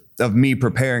footage of me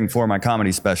preparing for my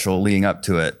comedy special leading up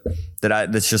to it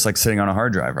that's just like sitting on a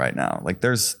hard drive right now. Like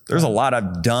there's a lot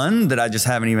I've done that I just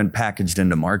haven't even packaged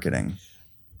into marketing.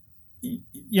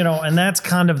 You know, and that's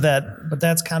kind of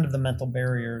the mental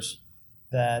barriers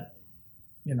that,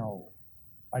 you know,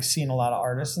 I see in a lot of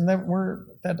artists and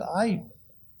that I,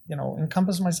 you know,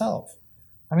 encompass myself.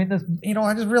 I mean, you know,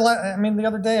 I just realized, I mean, the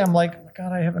other day I'm like,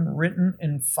 God, I haven't written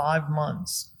in 5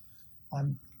 months. I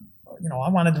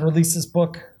wanted to release this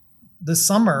book this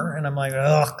summer and I'm like,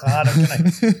 oh God,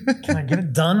 can I get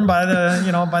it done by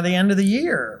the end of the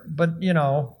year? But, you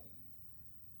know,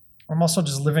 I'm also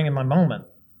just living in my moment,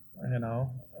 you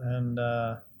know, and,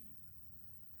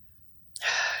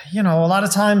 you know, a lot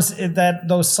of times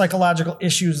those psychological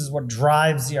issues is what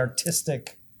drives the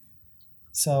artistic.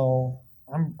 So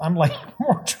I'm like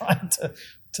more trying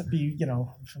to be, you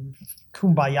know,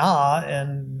 kumbaya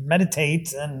and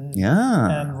meditate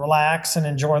and relax and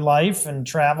enjoy life and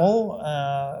travel.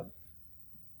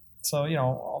 So, you know,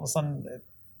 all of a sudden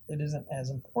it isn't as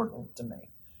important to me.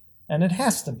 And it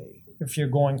has to be if you're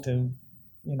going to,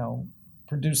 you know,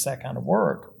 produce that kind of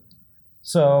work.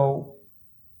 So,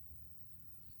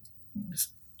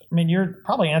 I mean, you're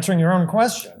probably answering your own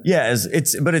question. Yeah,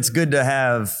 but it's good to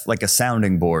have like a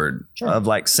sounding board of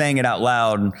like saying it out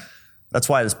loud. That's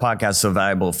why this podcast is so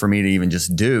valuable for me to even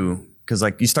just do. Because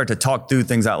like you start to talk through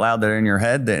things out loud that are in your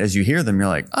head that as you hear them, you're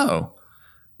like, oh,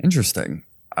 interesting.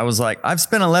 I was like, I've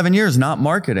spent 11 years not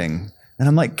marketing. And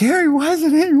I'm like, Gary, why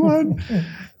isn't anyone?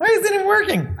 Why isn't it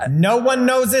working? No one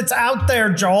knows it's out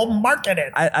there, Joel. Market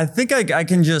it. I think I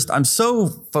can I'm so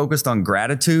focused on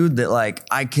gratitude that like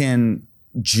I can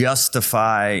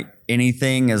justify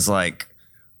anything as like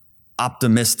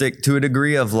optimistic to a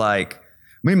degree of like, I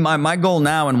mean, my goal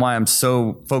now and why I'm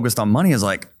so focused on money is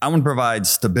like, I want to provide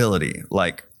stability.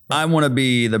 Like I want to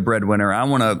be the breadwinner. I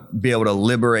want to be able to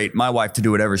liberate my wife to do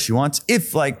whatever she wants.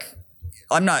 If like,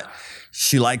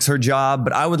 she likes her job,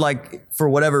 but I would like, for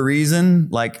whatever reason,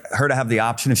 like her to have the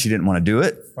option if she didn't want to do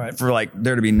it, for like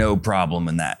there to be no problem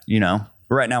in that, you know?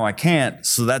 But right now I can't.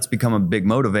 So that's become a big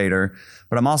motivator.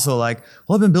 But I'm also like,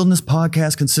 well, I've been building this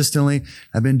podcast consistently.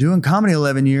 I've been doing comedy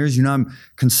 11 years. You know,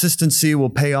 consistency will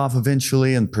pay off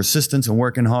eventually and persistence and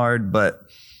working hard. But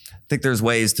I think there's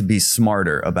ways to be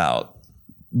smarter about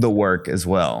the work as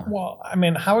well. Well, I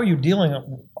mean, how are you dealing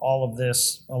with all of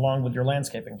this along with your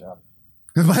landscaping job?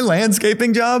 My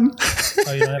landscaping job?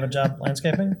 Oh, you don't have a job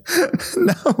landscaping?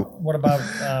 No. What about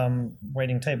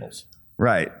waiting tables?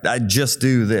 Right. I just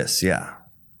do this. Yeah.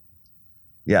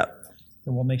 Yeah.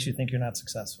 Then what makes you think you're not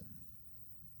successful?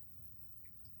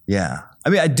 Yeah. I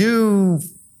mean, I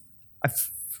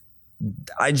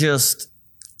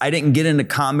didn't get into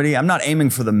comedy. I'm not aiming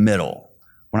for the middle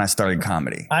when I started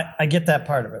comedy. I get that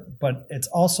part of it, but it's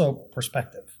also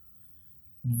perspective.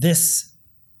 This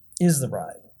is the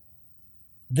ride.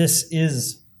 This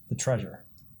is the treasure.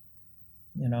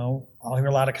 You know, I'll hear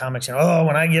a lot of comics, you know, oh,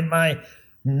 when I get my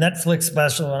Netflix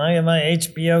special, when I get my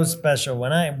HBO special,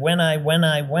 when I,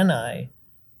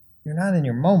 you're not in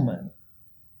your moment.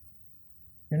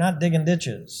 You're not digging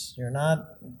ditches.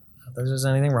 Not that there's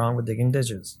anything wrong with digging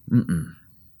ditches. Mm-mm.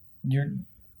 You're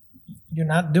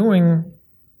not doing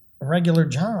a regular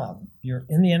job. You're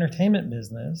in the entertainment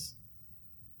business.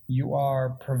 You are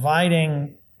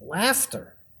providing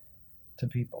laughter to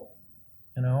people.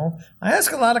 You know, I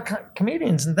ask a lot of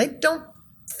comedians and they don't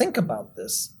think about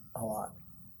this a lot.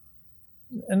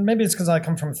 And maybe it's because I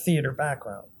come from a theater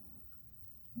background.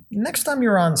 Next time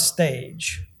you're on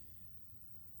stage,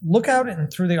 look out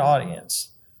and through the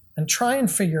audience and try and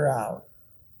figure out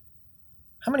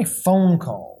how many phone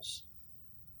calls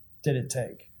did it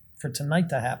take for tonight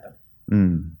to happen.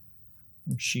 Mm.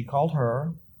 She called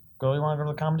her. Go, you want to go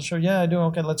to the comedy show? Yeah, I do.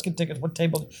 Okay, let's get tickets. What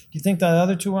table? Do you think the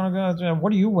other two want to go?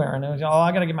 What are you wearing? Oh,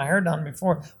 I got to get my hair done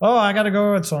before. Oh, I got to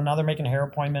go. So now they're making hair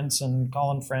appointments and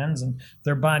calling friends and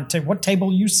they're buying. What table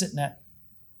are you sitting at?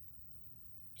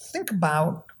 Think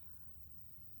about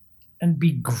and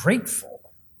be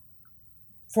grateful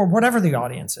for whatever the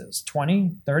audience is.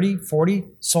 20, 30, 40,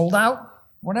 sold out,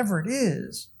 whatever it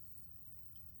is.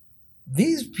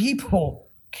 These people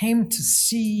came to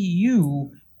see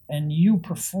you and you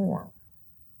perform.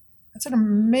 That's an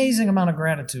amazing amount of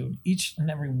gratitude each and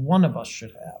every one of us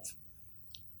should have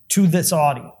to this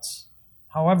audience,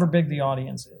 however big the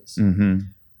audience is. Mm-hmm.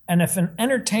 And if an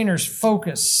entertainer's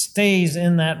focus stays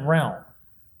in that realm,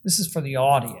 this is for the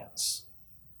audience,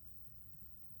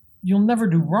 you'll never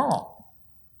do wrong.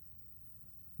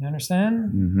 You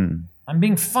understand? Mm-hmm. I'm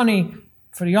being funny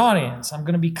for the audience. I'm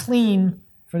going to be clean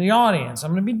for the audience.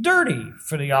 I'm going to be dirty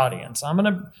for the audience. I'm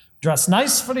going to dress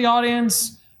nice for the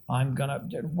audience. I'm going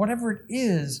to, whatever it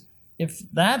is, if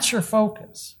that's your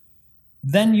focus,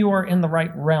 then you are in the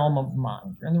right realm of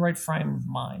mind. You're in the right frame of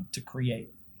mind to create.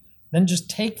 Then just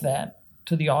take that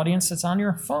to the audience that's on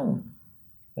your phone,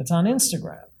 that's on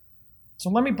Instagram. So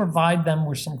let me provide them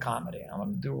with some comedy. I'm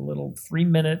going to do a little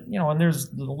 3-minute, and there's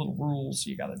the little rules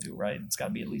you got to do, right? It's got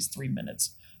to be at least 3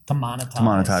 minutes to monetize. To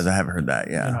monetize, I haven't heard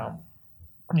that, yeah.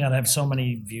 You have so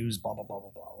many views, blah, blah, blah, blah,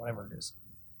 blah, whatever it is.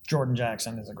 Jordan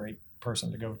Jackson is a great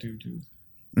person to go to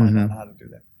find out how to do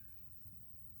that.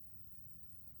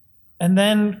 And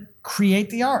then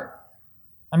create the art.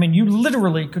 I mean, you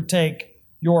literally could take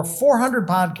your 400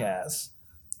 podcasts,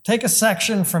 take a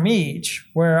section from each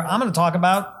where I'm going to talk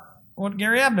about what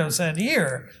Gary Abdo said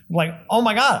here. Like, oh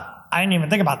my God, I didn't even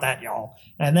think about that, y'all.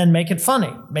 And then make it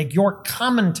funny. Make your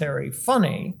commentary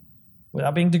funny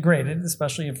without being degraded,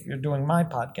 especially if you're doing my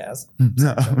podcast.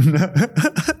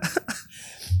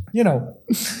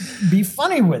 Be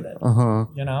funny with it.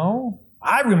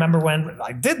 I remember when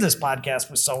I did this podcast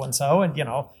with so-and-so, and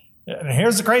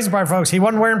here's the crazy part, folks. He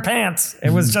wasn't wearing pants. It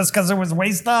was just because it was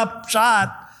waist up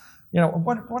shot.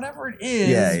 Whatever it is.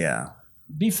 Yeah.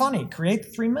 Be funny. Create the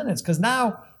 3 minutes, because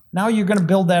now you're going to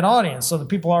build that audience. So the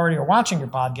people already are watching your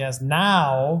podcast.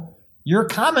 Now you're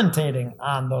commentating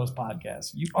on those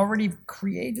podcasts. You already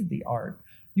created the art.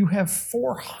 You have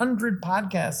 400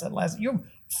 podcasts at last. You have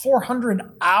 400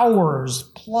 hours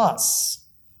plus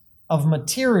of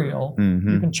material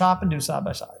you can chop and do side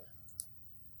by side.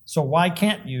 So why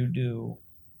can't you do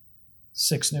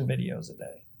 6 new videos a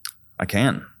day? I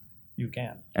can. You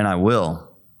can. And I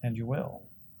will. And you will.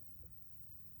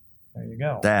 There you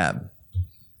go. Dab.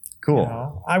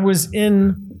 Cool. I was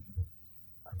in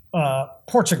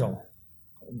Portugal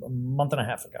a month and a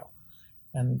half ago,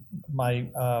 and my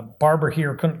barber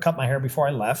here couldn't cut my hair before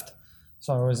I left.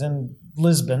 So I was in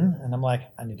Lisbon, and I'm like,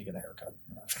 I need to get a haircut.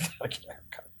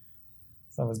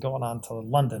 So I was going on to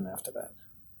London after that.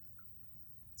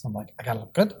 So I'm like, I gotta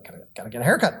look good. Gotta get a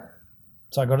haircut.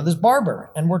 So I go to this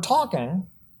barber, and we're talking.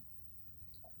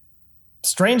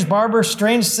 Strange barber,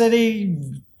 strange city,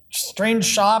 strange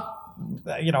shop.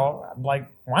 I'm like,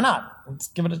 why not? Let's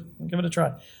give it a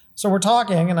try. So we're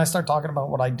talking, and I start talking about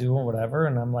what I do and whatever,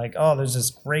 and I'm like, oh, there's this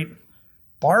great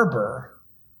barber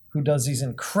who does these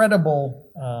incredible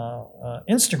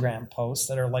Instagram posts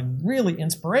that are like really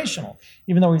inspirational.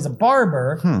 Even though he's a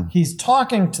barber, he's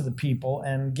talking to the people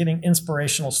and getting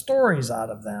inspirational stories out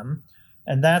of them,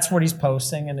 and that's what he's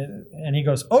posting. And he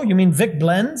goes, oh, you mean Vic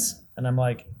Blends? And I'm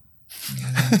like,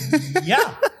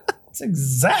 yeah. That's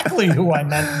exactly who I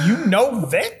meant. You know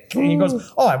Vic? And he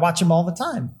goes, oh, I watch him all the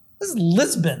time. This is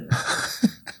Lisbon.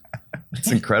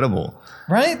 It's incredible.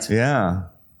 Right? Yeah.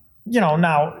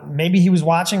 Now, maybe he was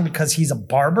watching because he's a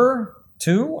barber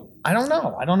too. I don't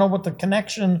know. I don't know what the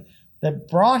connection that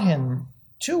brought him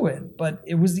to it, but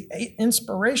it was the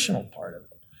inspirational part of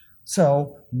it.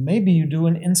 So maybe you do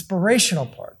an inspirational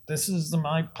part. This is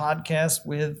my podcast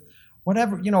with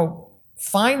whatever,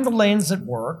 find the lanes that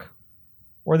work,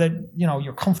 or that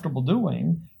you're comfortable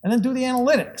doing, and then do the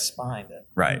analytics behind it.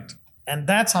 Right. And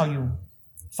that's how you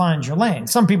find your lane.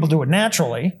 Some people do it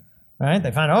naturally, right? They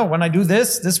find, oh, when I do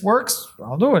this works,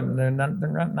 I'll do it. And they're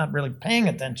not really paying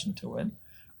attention to it.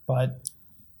 But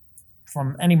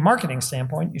from any marketing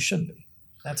standpoint, you should be.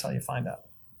 That's how you find out.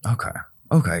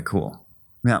 Okay, cool.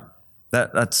 Yeah.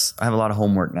 That's I have a lot of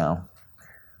homework now.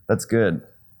 That's good.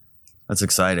 That's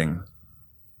exciting.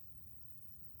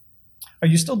 Are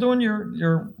you still doing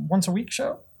your once a week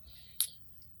show?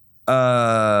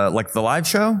 Like the live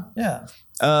show? Yeah.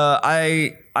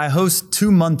 I host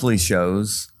 2 monthly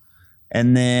shows,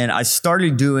 and then I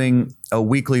started doing a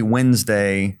weekly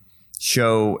Wednesday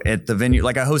show at the venue.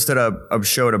 Like I hosted a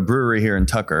show at a brewery here in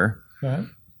Tucker. Right.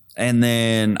 And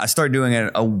then I started doing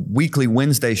a weekly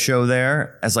Wednesday show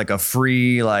there as like a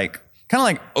free, kind of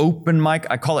like open mic.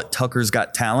 I call it Tucker's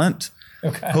Got Talent.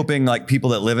 Okay. Hoping like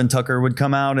people that live in Tucker would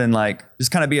come out and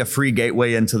just kind of be a free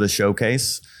gateway into the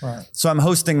showcase. Right. So I'm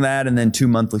hosting that, and then 2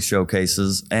 monthly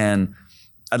showcases. And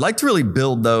I'd like to really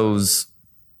build those.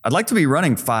 I'd like to be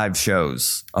running 5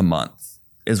 shows a month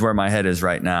is where my head is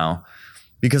right now,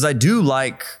 because I do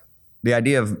like the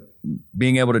idea of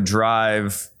being able to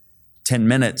drive 10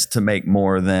 minutes to make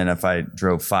more than if I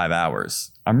drove 5 hours.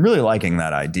 I'm really liking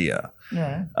that idea.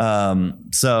 Yeah.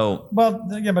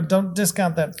 But don't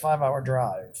discount that 5-hour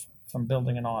drive from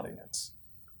building an audience.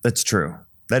 That's true.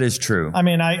 That is true. I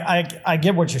mean, I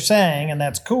get what you're saying, and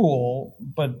that's cool,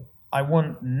 but I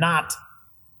wouldn't not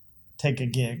take a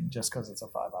gig just because it's a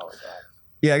 5-hour drive.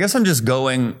 Yeah, I guess I'm just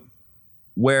going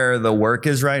where the work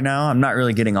is right now. I'm not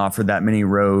really getting offered that many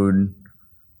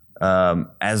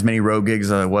as many road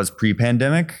gigs as I was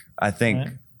pre-pandemic. I think,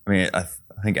 Right. I mean, I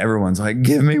think everyone's like,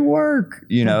 give me work,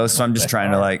 so I'm just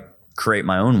trying to like create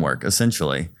my own work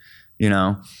essentially,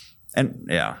 and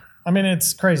yeah. I mean,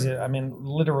 it's crazy. I mean,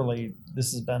 literally,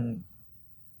 this has been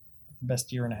the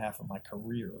best year and a half of my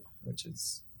career, which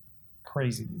is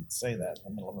crazy to say that in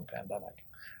the middle of a pandemic.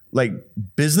 Like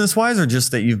business wise, or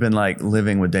just that you've been like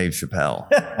living with Dave Chappelle?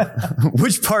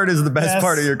 Which part is the best Yes.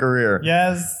 part of your career?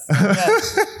 Yes.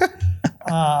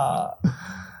 I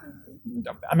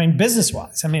mean,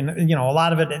 business-wise, I mean, a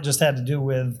lot of it just had to do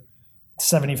with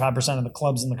 75% of the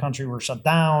clubs in the country were shut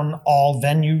down. All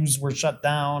venues were shut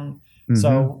down.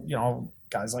 So,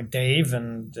 guys like Dave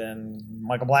and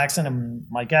Michael Blackson and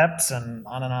Mike Epps and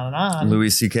on and on and on. Louis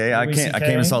C.K. I came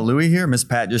and saw Louis here. Miss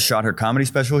Pat just shot her comedy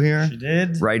special here. She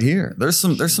did. Right here. There's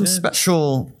some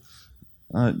special,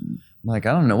 like,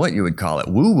 I don't know what you would call it,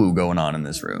 woo-woo going on in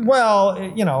this room. Well,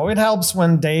 it helps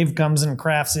when Dave comes and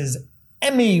crafts his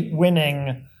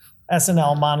Emmy-winning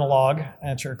SNL monologue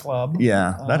at your club.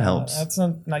 Yeah, that helps. That's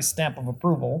a nice stamp of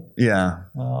approval. Yeah.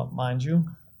 Mind you.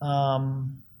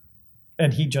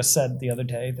 And he just said the other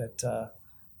day that,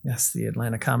 yes, the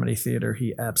Atlanta Comedy Theater,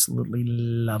 he absolutely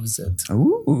loves it.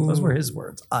 Ooh. Those were his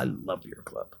words. I love your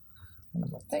club. And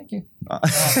I'm like, thank you.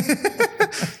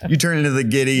 You turn into the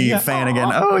giddy fan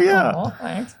again. Oh, yeah. Aw,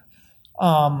 thanks.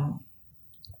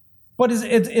 But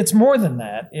it's more than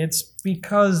that. It's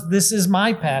because this is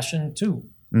my passion, too.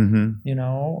 Mm-hmm.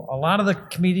 A lot of the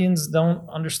comedians don't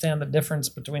understand the difference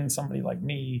between somebody like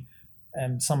me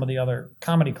and some of the other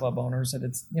comedy club owners. That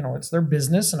it's their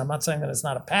business, and I'm not saying that it's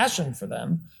not a passion for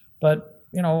them, but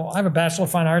I have a Bachelor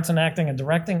of Fine Arts in acting and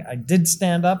directing. I did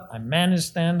stand up. I manage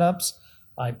stand-ups.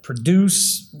 I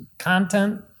produce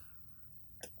content.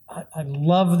 I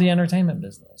love the entertainment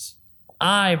business.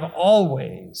 I've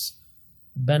always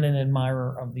been an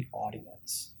admirer of the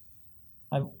audience.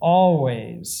 I've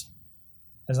always,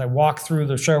 as I walk through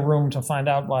the showroom to find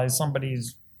out why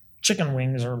somebody's chicken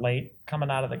wings are late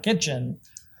coming out of the kitchen,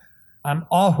 I'm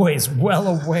always well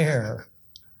aware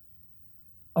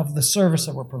of the service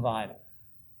that we're providing,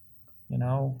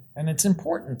 and it's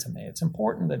important to me. It's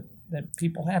important that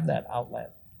people have that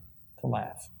outlet to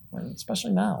laugh, and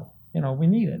especially now, we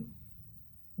need it.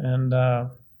 And I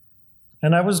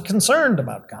was concerned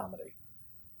about comedy.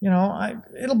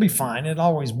 It'll be fine. It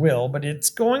always will, but it's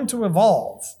going to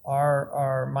evolve.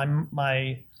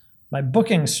 My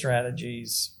booking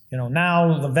strategies.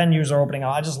 Now the venues are opening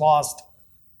up. I just lost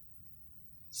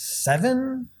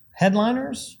 7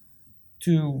 headliners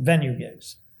to venue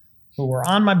gigs who were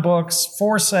on my books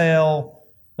for sale.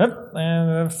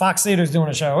 Fox Theater's doing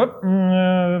a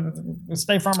show.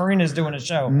 State Farm Arena is doing a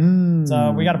show.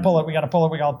 So we got to pull it.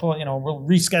 We'll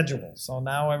reschedule. So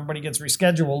now everybody gets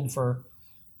rescheduled for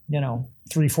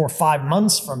 3, 4, 5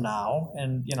 months from now,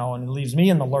 and and it leaves me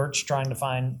in the lurch trying to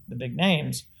find the big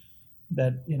names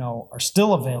that are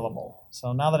still available.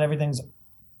 So now that everything's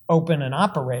open and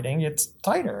operating, it's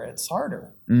tighter, it's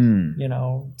harder,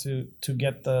 to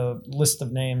get the list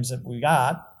of names that we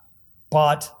got.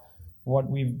 But what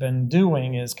we've been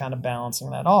doing is kind of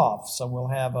balancing that off. So we'll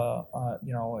have a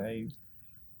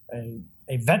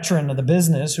veteran of the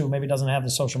business who maybe doesn't have the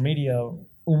social media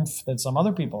oomph that some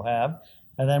other people have.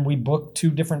 And then we book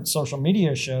 2 different social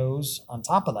media shows on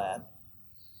top of that,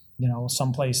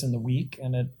 someplace in the week.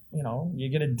 And you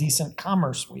get a decent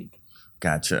commerce week.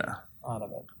 Gotcha. Out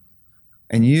of it.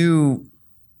 And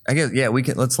I guess, yeah,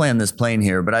 let's land this plane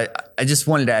here. But I just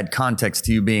wanted to add context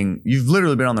to you've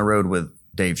literally been on the road with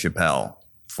Dave Chappelle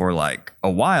for like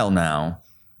a while now.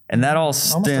 And that all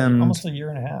stemmed almost a year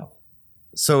and a half.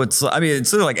 So it's sort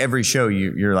of like every show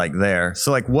you're like there.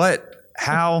 So like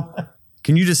how,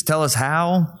 can you just tell us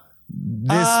how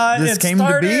this came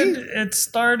to be? It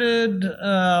started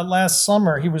last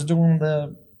summer. He was doing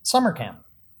the summer camp.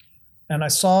 And I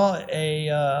saw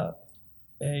a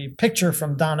picture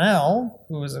from Donnell,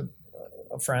 who was a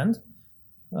friend,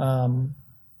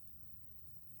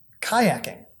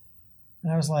 kayaking.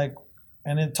 And I was like,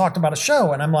 and it talked about a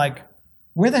show. And I'm like,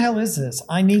 where the hell is this?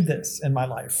 I need this in my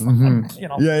life.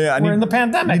 Mm-hmm. We're in the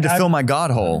pandemic. I need to fill my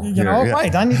God hole.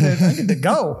 Right. I need to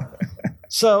go.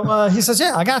 So he says,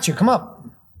 yeah, I got you. Come up.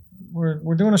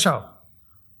 We're doing a show.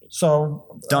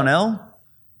 So Donnell?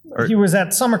 He was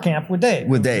at summer camp with Dave.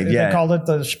 Yeah. They called it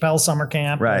the Chappelle Summer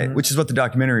Camp. Right. Which is what the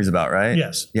documentary is about, right?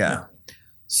 Yes. Yeah.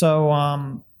 So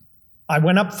I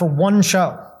went up for one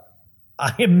show.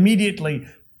 I immediately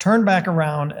turned back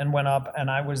around and went up, and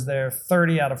I was there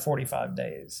 30 out of 45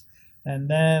 days. And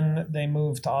then they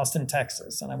moved to Austin,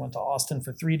 Texas. And I went to Austin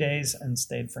for 3 days and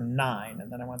stayed for 9.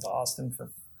 And then I went to Austin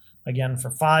for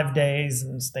 5 days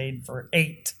and stayed for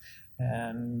 8.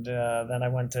 And then I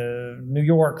went to New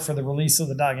York for the release of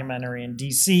the documentary, in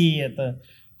D.C. at the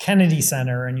Kennedy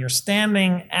Center. And you're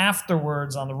standing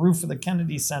afterwards on the roof of the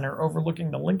Kennedy Center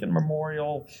overlooking the Lincoln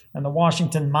Memorial and the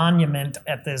Washington Monument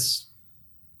at this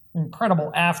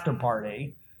incredible after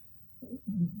party.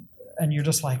 And you're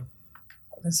just like,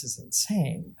 this is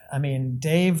insane. I mean,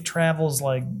 Dave travels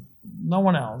like no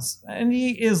one else, and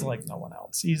he is like no one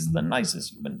else. He's the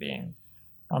nicest human being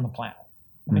on the planet.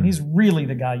 I mean, he's really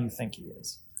the guy you think he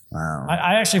is. Wow.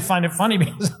 I actually find it funny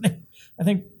because I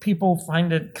think people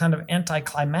find it kind of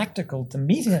anticlimactical to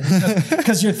meet him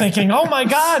because you're thinking, oh my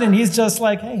God, and he's just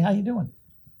like, hey, how you doing?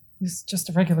 He's just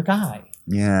a regular guy.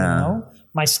 Yeah. You know?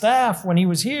 My staff, when he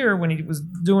was here, when he was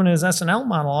doing his SNL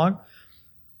monologue,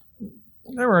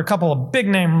 there were a couple of big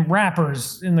name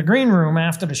rappers in the green room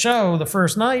after the show the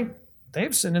first night.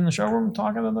 Dave's sitting in the showroom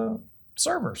talking to the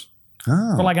servers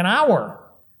for like an hour.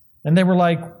 And they were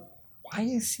like, why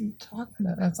is he talking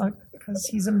to that? It's like, because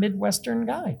he's a Midwestern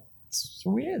guy. That's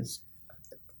who he is.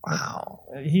 Wow.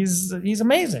 He's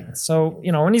amazing. So,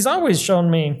 you know, and he's always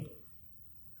shown me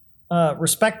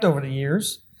respect over the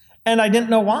years. And I didn't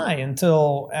know why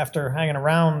until after hanging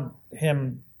around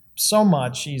him so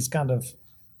much. He's kind of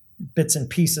bits and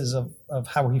pieces of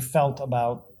how he felt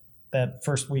about that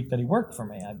first week that he worked for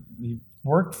me. He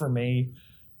worked for me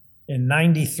in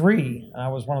 93. I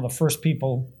was one of the first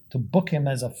people to book him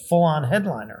as a full-on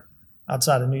headliner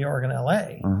outside of New York and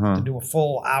LA to do a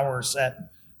full hour set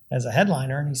as a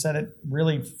headliner. And he said it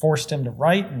really forced him to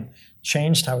write and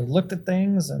changed how he looked at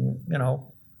things. And, you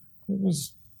know, it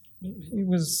was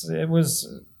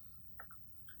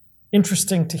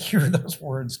interesting to hear those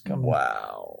words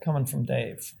coming from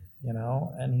Dave. You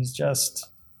know, and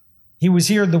he was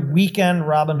here the weekend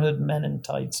Robin Hood Men in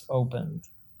Tights opened.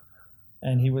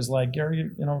 And he was like,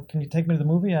 Gary, you know, can you take me to the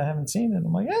movie? I haven't seen it.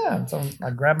 I'm like, yeah. And so I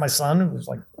grabbed my son, who was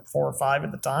like 4 or 5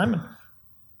 at the time, and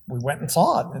we went and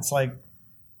saw it. And it's like,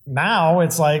 now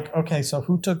it's like, okay, so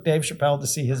who took Dave Chappelle to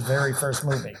see his very first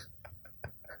movie?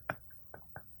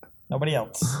 Nobody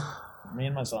else. Me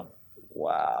and my son.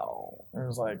 Wow. It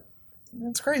was like,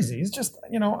 it's crazy. He's just,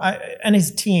 you know, and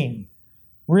his team.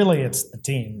 Really, it's the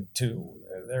team, too.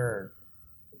 They're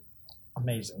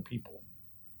amazing people.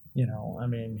 You know, I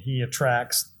mean, he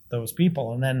attracts those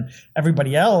people. And then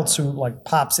everybody else who, like,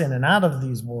 pops in and out of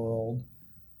these world,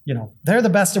 you know, they're the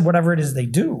best at whatever it is they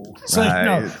do. So,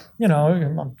 you know,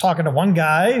 I'm talking to one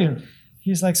guy, and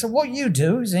he's like, so what you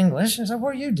do? He's English. And so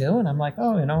what do you do? And I'm like,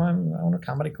 oh, you know, I own a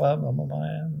comedy club. Blah, blah, blah.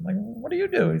 I'm like, what do you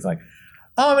do? He's like,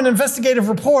 oh, I'm an investigative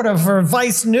reporter for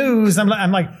Vice News. I'm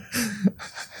like,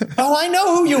 oh, I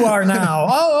know who you are now.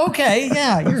 Oh, okay.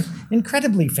 Yeah, you're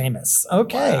incredibly famous.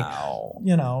 Okay. Wow.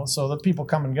 You know, so the people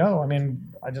come and go. I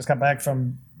mean, I just got back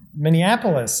from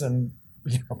Minneapolis, and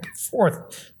you know,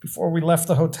 before we left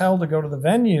the hotel to go to the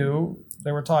venue,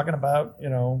 they were talking about, you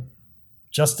know,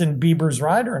 Justin Bieber's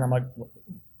rider. And I'm like,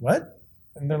 what?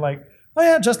 And they're like, oh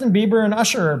yeah, Justin Bieber and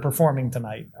Usher are performing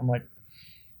tonight. I'm like,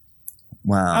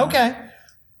 wow. Okay.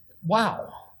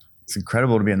 Wow. It's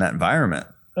incredible to be in that environment.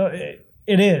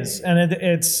 It is. And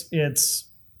it's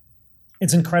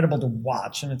incredible to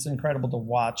watch, and it's incredible to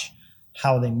watch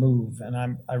how they move. And I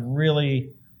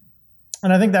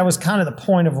think that was kind of the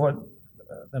point of what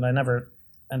that I never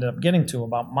ended up getting to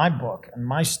about my book and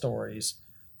my stories.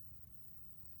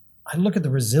 I look at the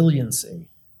resiliency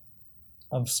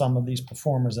of some of these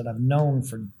performers that I've known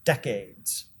for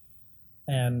decades,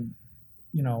 and,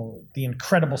 you know, the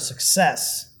incredible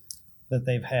success that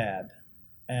they've had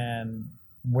and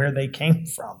where they came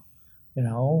from. You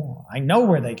know, I know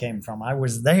where they came from. I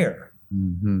was there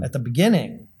at the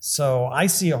beginning. So I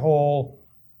see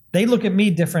they look at me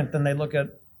different than they look at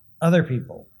other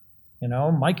people. You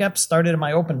know, Mike Epps started at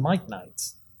my open mic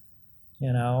nights,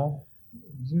 you know,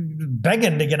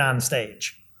 begging to get on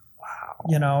stage. Wow.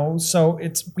 You know, so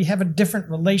we have a different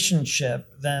relationship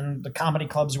than the comedy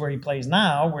clubs where he plays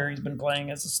now, where he's been playing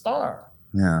as a star.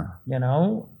 Yeah. You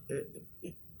know,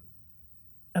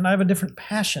 and I have a different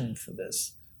passion for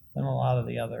this than a lot of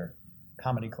the other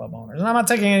comedy club owners. And I'm not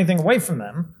taking anything away from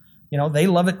them. You know, they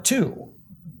love it too.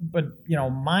 But, you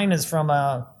know, mine is from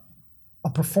a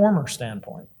performer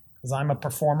standpoint, because I'm a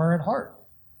performer at heart.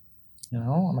 You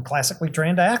know, I'm a classically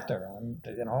trained actor.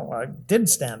 I did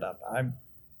stand up.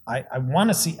 I want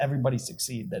to see everybody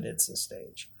succeed that hits the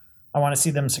stage. I want to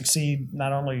see them succeed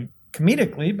not only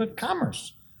comedically, but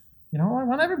commerce. You know, I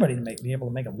want everybody to be able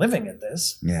to make a living at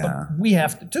this. Yeah. But we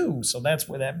have to too. So that's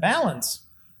where that balance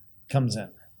comes in.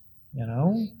 You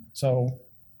know? So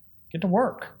Get to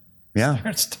work. Yeah.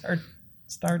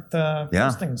 Start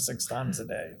posting 6 times a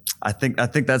day. I think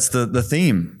that's the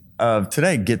theme of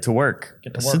today. Get to work.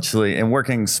 Get to work. Essentially, and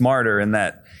working smarter in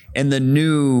that, and the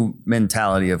new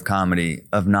mentality of comedy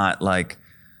of not like,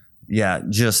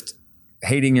 just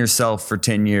hating yourself for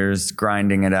 10 years,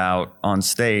 grinding it out on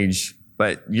stage,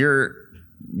 but you're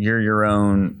your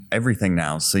own everything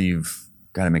now. So you've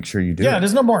got to make sure you do it.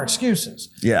 There's no more excuses.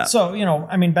 Yeah. So,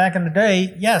 back in the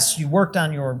day, yes, you worked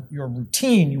on your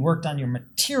routine, you worked on your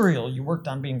material, you worked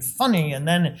on being funny, and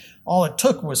then all it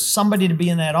took was somebody to be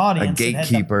in that audience. A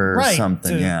gatekeeper or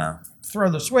something, throw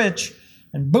the switch,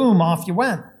 and boom, off you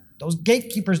went. Those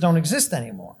gatekeepers don't exist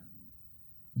anymore.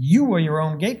 You are your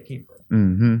own gatekeeper.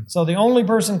 Mm-hmm. So the only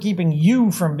person keeping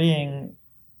you from being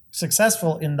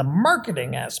successful in the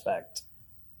marketing aspect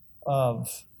of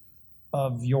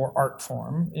your art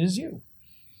form is you.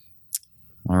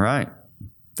 All right.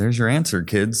 There's your answer,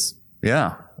 kids.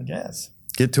 Yeah. I guess.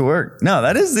 Get to work. No,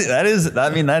 that is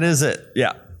it.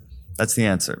 Yeah. That's the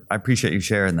answer. I appreciate you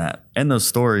sharing that and those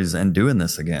stories and doing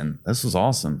this again. This was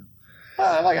awesome.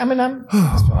 I feel like I'm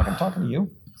talking to you.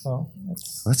 So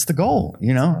that's the goal,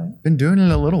 Been doing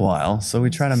it a little while, so we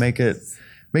try to make it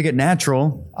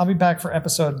natural. I'll be back for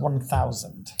episode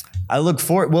 1000. I look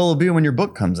forward. Well, it'll be when your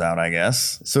book comes out, I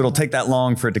guess. So it'll take that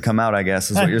long for it to come out, I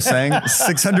guess, is what you're saying.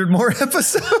 600 more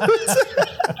episodes.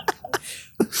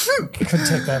 It could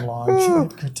take that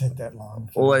long. It could take that long.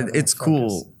 Well, it's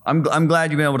cool. I'm glad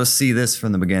you've been able to see this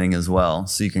from the beginning as well.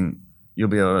 So you'll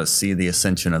be able to see the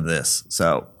ascension of this.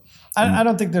 So I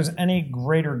don't think there's any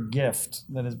greater gift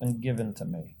that has been given to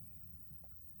me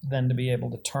than to be able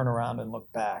to turn around and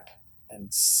look back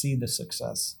and see the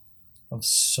success of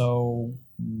so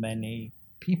many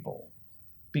people.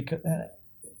 Because,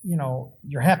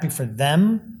 you're happy for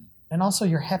them, and also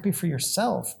you're happy for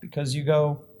yourself because you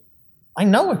go, I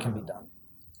know it can be done.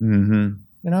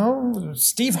 Mm-hmm.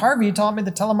 Steve Harvey taught me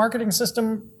the telemarketing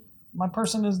system my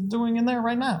person is doing in there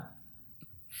right now.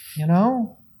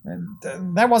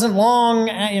 That wasn't long,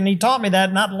 and he taught me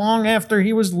that not long after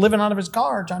he was living out of his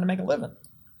car trying to make a living.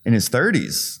 In his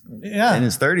 30s. Yeah. In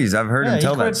his 30s. I've heard him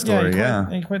tell that story. He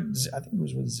quit, I think it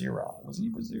was with Xerox. Was he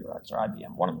with Xerox or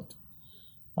IBM? One of them.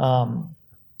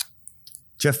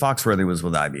 Jeff Foxworthy was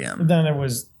with IBM. Then it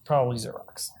was probably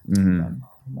Xerox.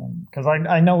 Because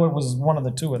I know it was one of the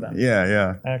two of them.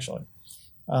 Yeah. Actually.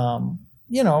 And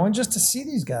just to see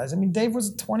these guys. I mean, Dave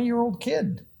was a 20-year-old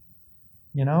kid.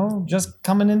 Just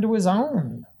coming into his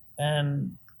own.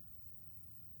 And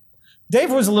Dave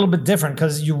was a little bit different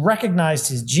because you recognized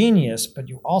his genius, but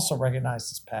you also recognized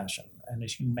his passion and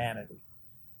his humanity.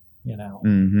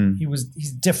 Mm-hmm.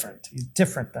 He's different. He's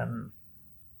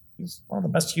one of the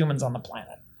best humans on the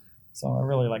planet. So I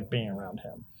really like being around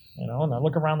him. And I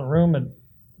look around the room and,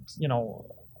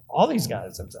 all these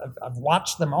guys, I've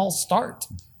watched them all start.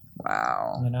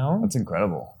 Wow. That's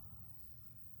incredible.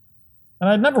 And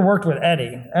I'd never worked with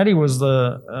Eddie. Eddie was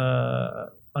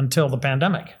until the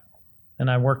pandemic. And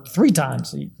I worked 3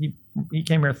 times. He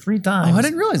came here 3 times. Oh, I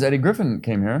didn't realize Eddie Griffin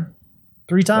came here.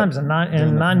 3 times in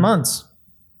 9 months.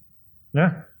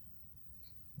 Yeah.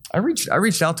 I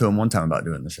reached out to him one time about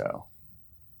doing the show.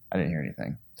 I didn't hear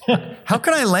anything. How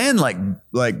can I land like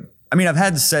I've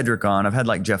had Cedric on, I've had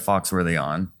like Jeff Foxworthy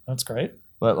on. That's great.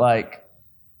 But I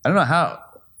don't know how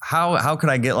could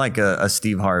I get like a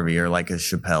Steve Harvey or like a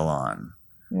Chappelle on?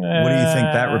 What do you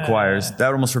think that requires?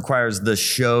 That almost requires the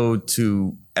show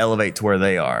to elevate to where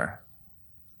they are.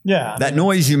 Yeah. That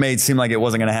noise you made seemed like it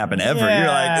wasn't going to happen ever. You're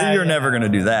like, you're never going to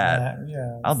do that.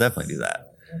 Yeah. I'll definitely do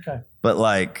that. Okay. But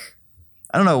I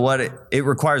don't know what it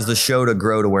requires the show to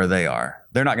grow to where they are.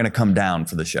 They're not going to come down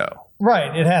for the show.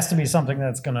 Right. It has to be something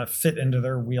that's going to fit into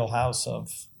their wheelhouse of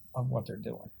what they're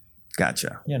doing.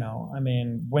 Gotcha.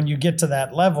 When you get to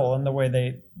that level and the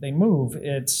way they move,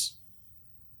 it's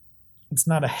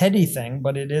not a heady thing,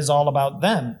 but it is all about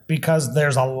them because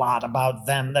there's a lot about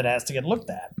them that has to get looked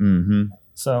at. Mm-hmm.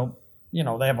 So,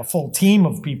 they have a full team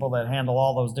of people that handle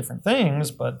all those different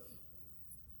things, but,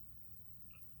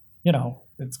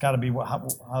 it's got to be how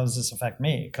does this affect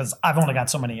me? Because I've only got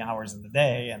so many hours in the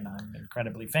day and I'm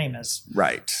incredibly famous.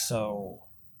 Right. So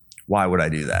why would I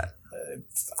do that?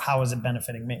 How is it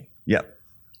benefiting me? Yep.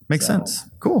 Makes sense.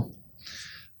 Cool.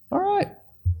 All right.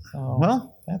 So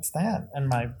well, that's that. And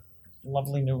my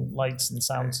lovely new lights and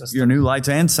sound system. Your new lights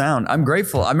and sound. I'm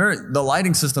grateful. I remember the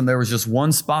lighting system, there was just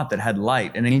one spot that had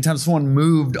light. And anytime someone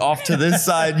moved off to this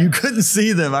side, you couldn't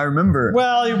see them. I remember.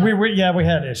 Well, we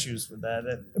had issues with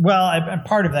that.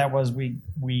 Part of that was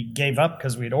we gave up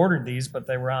because we had ordered these, but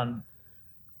they were on,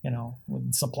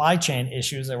 with supply chain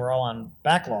issues, they were all on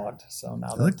backlogged. So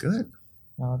now they look good.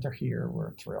 Now that they're here,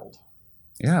 we're thrilled.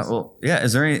 Yeah. Well, yeah.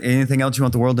 Is there anything else you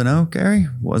want the world to know, Gary,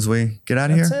 as we get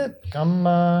out of here? That's it. Come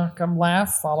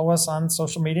laugh. Follow us on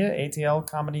social media, ATL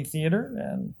Comedy Theater,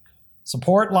 and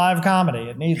support live comedy.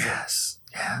 It needs it. Yes.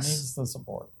 It needs the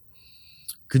support.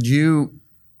 Could you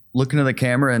look into the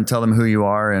camera and tell them who you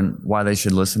are and why they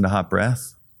should listen to Hot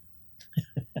Breath?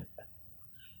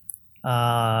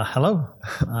 Hello.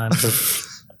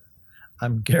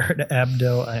 I'm Garrett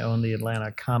Abdo. I own the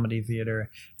Atlanta Comedy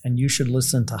Theater, and you should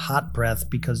listen to Hot Breath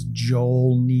because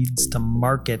Joel needs to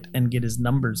market and get his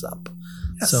numbers up.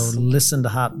 Yes. So listen to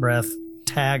Hot Breath,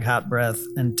 tag Hot Breath,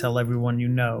 and tell everyone you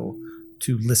know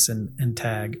to listen and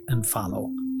tag and follow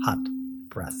Hot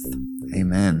Breath.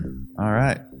 Amen. All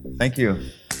right. Thank you.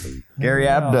 Gary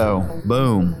Abdo.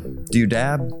 Boom. Do you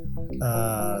dab? Do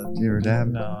you ever dab?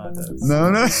 No.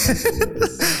 No.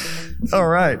 All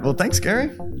right. Well, thanks, Gary.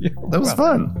 That was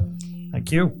fun.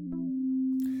 Thank you.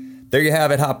 There you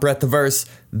have it, Hot Breath the Verse.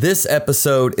 This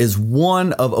episode is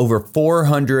one of over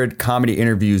 400 comedy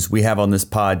interviews we have on this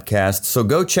podcast. So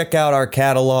go check out our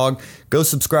catalog. Go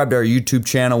subscribe to our YouTube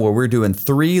channel where we're doing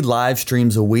 3 live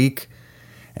streams a week.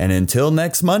 And until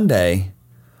next Monday,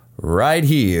 right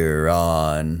here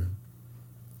on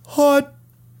Hot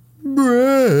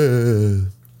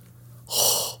Breath.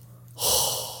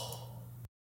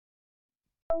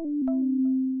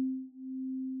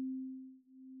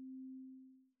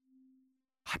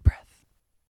 Hot Breath.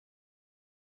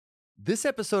 This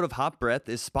episode of Hot Breath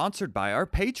is sponsored by our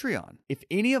Patreon. If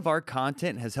any of our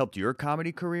content has helped your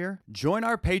comedy career, join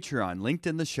our Patreon linked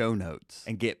in the show notes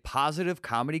and get positive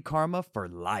comedy karma for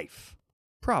life.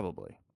 Probably.